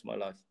 Christ, my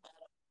life.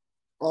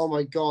 Oh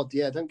my God,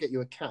 yeah. Don't get you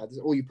a cat.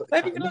 Or you put.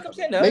 Maybe you can look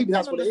upstairs. Maybe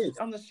that's what it is.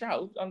 On the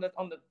shelf, on the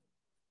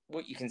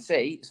what you can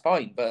see, it's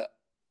fine. But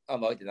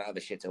I'm hiding that other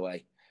shit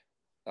away.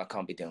 I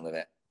can't be dealing with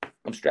it.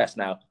 I'm stressed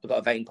now. I've got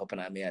a vein popping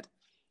out of my head.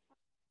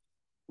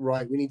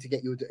 Right, we need to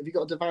get you. Have you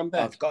got a divan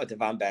bed? I've got a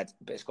divan bed,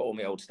 but it's got all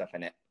my old stuff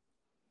in it.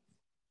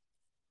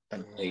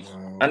 And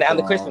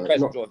the Christmas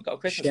present drawer. I've got a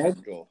Christmas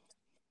present drawer.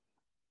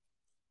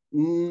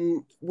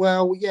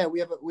 Well, yeah, we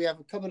have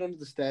a cupboard under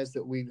the stairs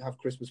that we have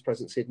Christmas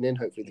presents hidden in.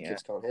 Hopefully, the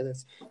kids can't hear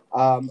this.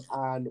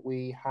 And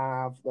we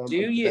have. Do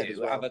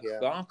you have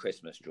our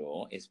Christmas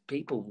drawer? Is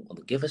people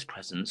that give us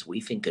presents we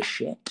think are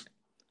shit,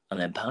 and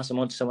then pass them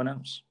on to someone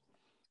else?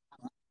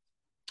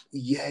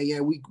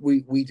 Yeah,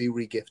 we do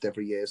re-gift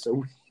every year,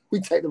 so we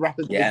take the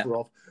wrapping paper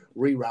off,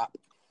 re-wrap,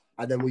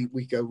 and then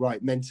we go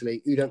right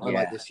mentally. Who don't I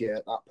like this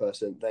year? That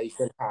person. They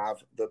can have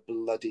the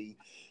bloody,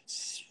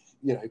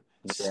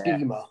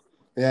 steamer.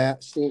 Yeah,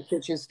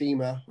 kitchen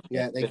steamer.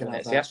 Yeah, they can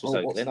have that. That's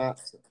what's that?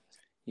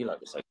 You like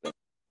recycling?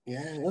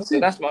 Yeah,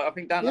 that's my. I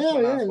think that's my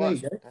last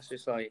one. That's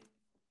just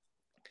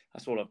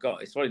that's all I've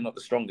got. It's probably not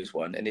the strongest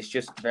one, and it's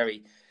just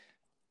very,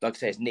 like I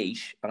say, it's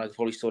niche, and I could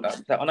probably sort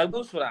out. And I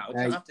will sort out.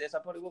 After this, I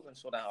probably will go and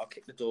sort out. I'll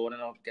kick the door, and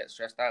then I'll get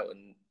stressed out,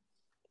 and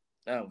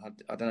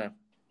I don't know.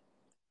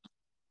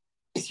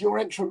 It's your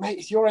entrance, mate.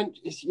 It's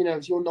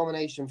your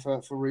nomination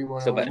for Room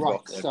 101.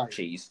 Right,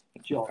 cheese,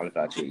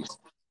 cauliflower cheese.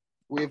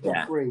 We've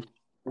got three.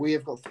 We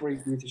have got three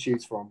for you to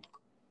choose from.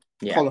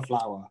 Yeah.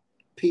 Cauliflower,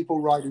 people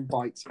riding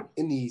bikes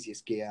in the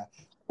easiest gear,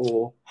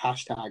 or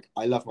hashtag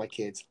I love my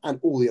kids, and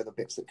all the other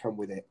bits that come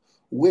with it.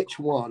 Which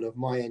one of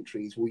my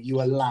entries will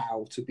you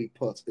allow to be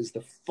put as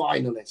the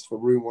finalist for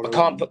Room 101?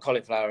 I can't put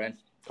cauliflower in.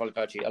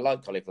 Cauliflower cheese. I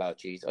like cauliflower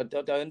cheese. I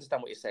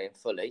understand what you're saying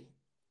fully.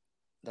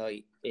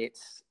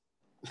 It's...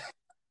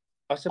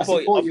 I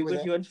support you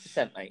with you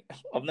 100%, mate.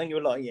 I've known you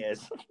a lot of years.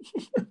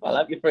 I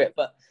love you for it,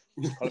 but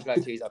cauliflower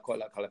cheese, I quite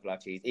like cauliflower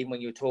cheese. Even when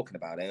you were talking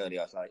about it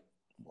earlier, I was like,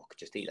 well, I could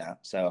just eat that.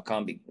 So I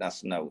can't be.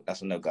 That's a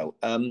no-go.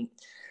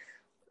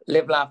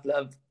 Live, laugh,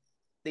 love.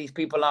 These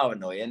people are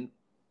annoying,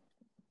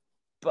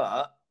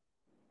 but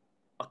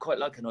I quite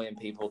like annoying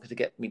people because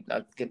it means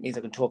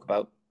I can talk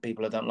about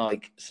people I don't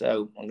like.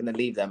 So I'm going to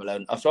leave them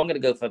alone. So I'm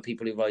going to go for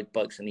people who ride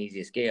bikes in the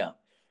easiest gear.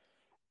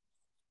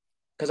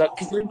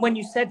 Because when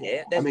you said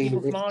it, there's people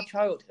from our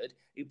childhood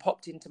who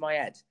popped into my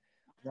head.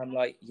 And I'm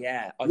like,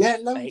 I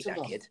hate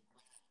that kid.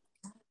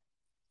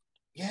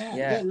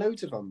 Yeah,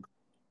 loads of them.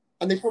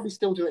 And they probably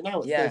still do it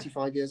now at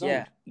 35 years old.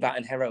 Yeah, that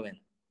and heroin.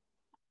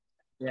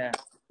 Yeah.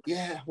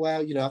 Yeah,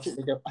 well, I think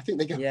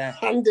they go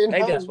hand in hand.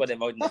 Maybe that's why they're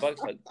riding the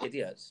bikes like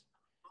idiots.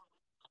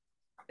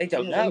 They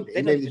don't know.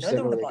 They don't even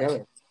know they're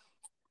going.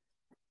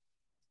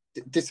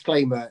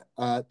 Disclaimer,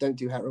 don't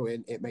do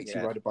heroin. It makes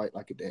you ride a bike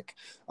like a dick.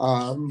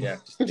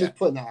 Just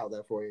putting that out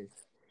there for you.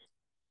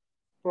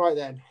 Right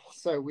then.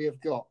 So we have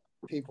got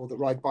people that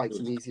ride bikes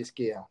in the easiest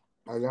gear.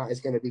 And that is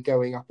going to be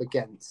going up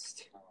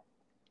against...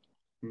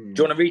 Do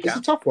you want to recap? It's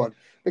a tough one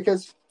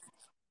because...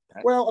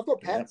 Well, I've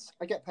got pets.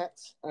 I get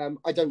pets.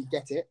 I don't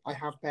get it. I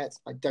have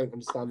pets. I don't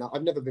understand that.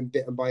 I've never been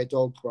bitten by a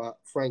dog, but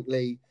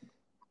frankly...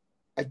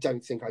 I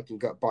don't think I can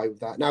get by with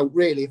that. Now,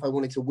 really, if I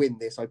wanted to win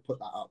this, I'd put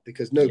that up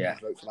because nobody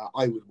would vote for that.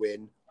 I would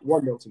win.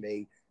 1-0 to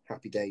me.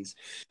 happy days.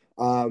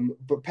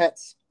 But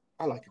pets,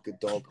 I like a good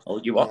dog. Oh,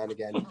 you are? And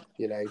again,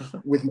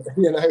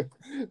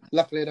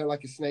 luckily I don't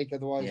like a snake,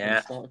 otherwise I'm going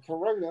to start a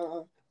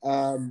corona.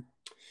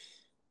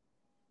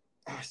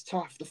 It's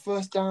tough. The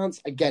first dance,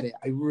 I get it.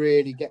 I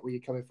really get where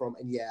you're coming from.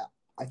 And yeah,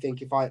 I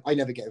think if I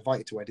never get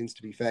invited to weddings,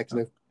 to be fair, because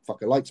no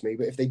fucker likes me.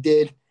 But if they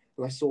did,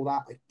 and I saw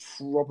that, I'd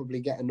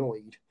probably get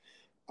annoyed.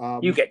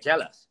 You get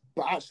jealous.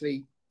 But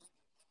actually,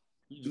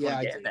 you've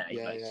got it.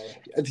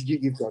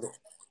 You've got it.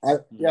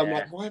 I'm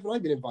like, why haven't I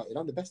been invited?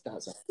 I'm the best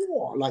dancer.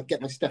 Like,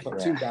 get my step up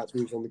 2 dance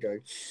moves on the go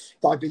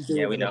that I've been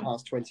doing for the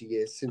past 20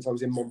 years since I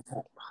was in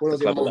Montel. When I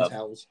was in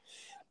Montels.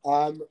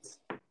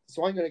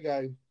 So I'm gonna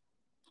go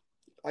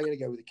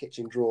with the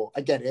kitchen drawer. I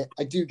get it.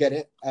 I do get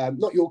it.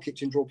 Not your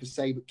kitchen drawer per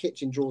se, but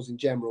kitchen drawers in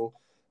general.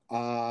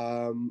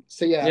 No,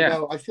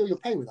 I feel your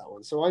pain with that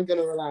one. So I'm going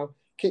to allow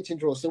kitchen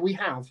drawers. So we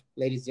have,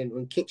 ladies and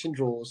gentlemen, kitchen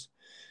drawers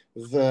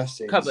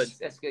versus cupboards.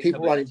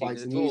 People riding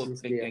bikes and using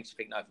gear. Makes you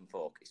think knife and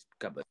fork. It's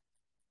cupboard.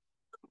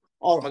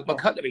 My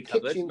cutlery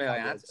cupboard, may I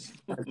add?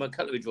 My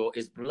cutlery drawer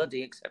is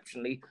bloody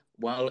exceptionally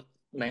well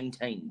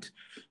maintained.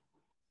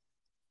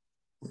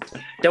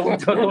 Don't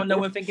want no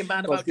one thinking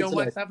bad about John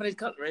Wax having his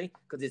cutlery,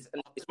 because it's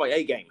my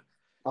A game.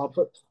 I'll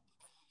put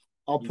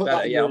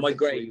that on my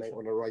grave. Mate,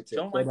 when I write it.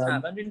 John Wax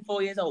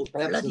 104 years old.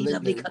 Bloody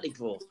lovely cutlery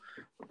drawer.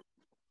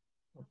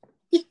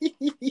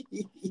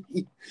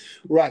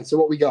 Right, so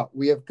what we got?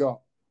 We have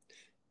got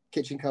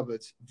kitchen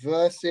cupboards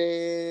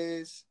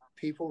versus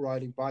people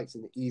riding bikes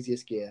in the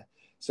easiest gear.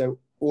 So,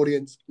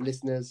 audience,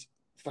 listeners,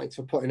 thanks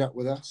for putting up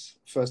with us.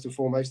 First and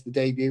foremost, the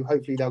debut.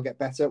 Hopefully, they'll get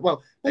better.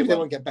 Well, maybe they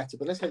won't get better,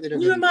 but let's hope they don't.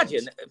 Can you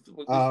imagine?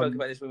 We spoke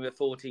about this when we were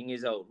 14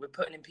 years old. We're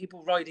putting in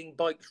people riding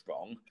bikes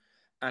wrong,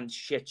 and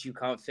shit, you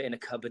can't fit in a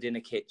cupboard in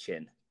a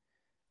kitchen.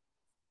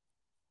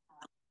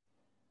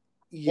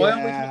 Yeah, why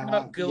aren't we talking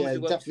about girls who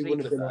won't sleep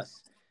with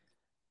us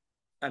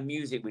and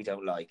music we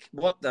don't like?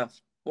 What?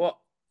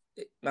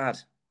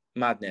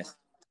 Madness.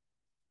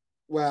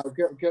 Well,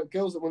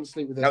 girls that wouldn't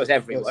sleep with us. That was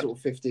everyone. Sort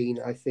of 15,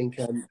 I think.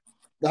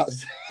 That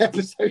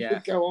episode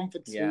would go on for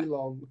too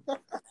long.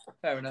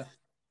 Fair enough.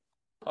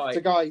 All right. So,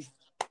 guys,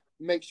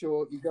 make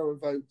sure you go and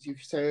vote.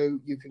 So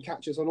you can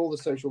catch us on all the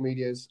social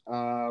medias.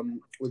 We're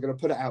going to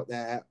put it out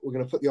there. We're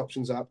going to put the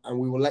options up, and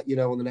we will let you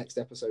know on the next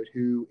episode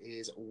who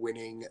is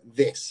winning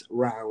this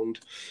round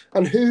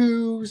and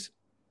whose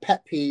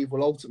pet peeve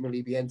will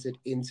ultimately be entered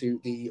into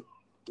the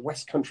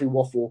West Country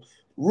Waffle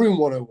Room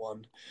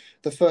 101,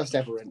 the first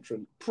ever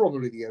entrant,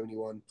 probably the only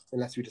one,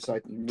 unless we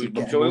decide to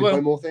get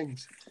more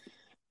things.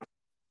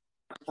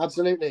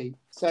 Absolutely.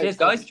 So, cheers,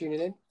 guys. For tuning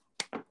in.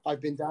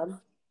 I've been Dan.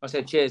 I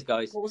said cheers,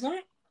 guys. What was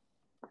that?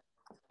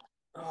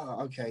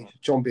 Oh, okay.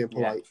 John being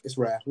polite. Yeah. It's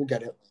rare. We'll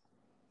get it.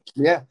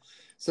 Yeah.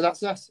 So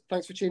that's us.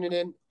 Thanks for tuning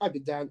in. I've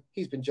been Dan.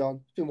 He's been John.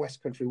 It's been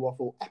West Country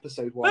Waffle,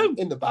 episode 1. Boom.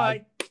 In the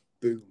bag. Bye.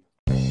 Boom.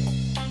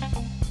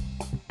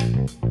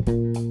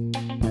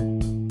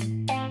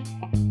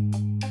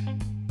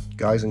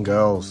 Guys and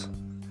girls,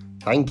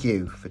 thank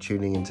you for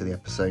tuning into the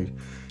episode,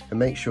 and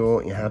make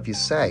sure you have your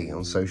say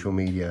on social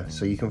media.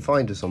 So you can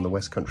find us on the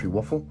West Country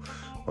Waffle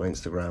on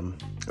Instagram,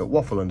 at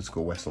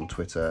waffle_west on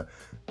Twitter,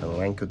 and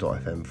on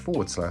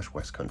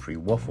anchor.fm/West Country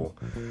Waffle.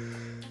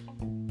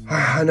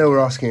 I know we're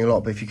asking a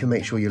lot, but if you can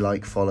make sure you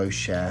like, follow,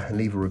 share, and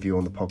leave a review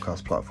on the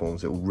podcast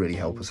platforms, it will really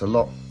help us a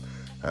lot.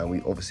 And we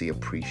obviously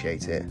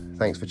appreciate it.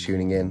 Thanks for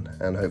tuning in,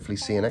 and hopefully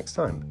see you next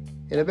time.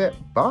 In a bit.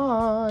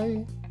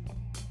 Bye.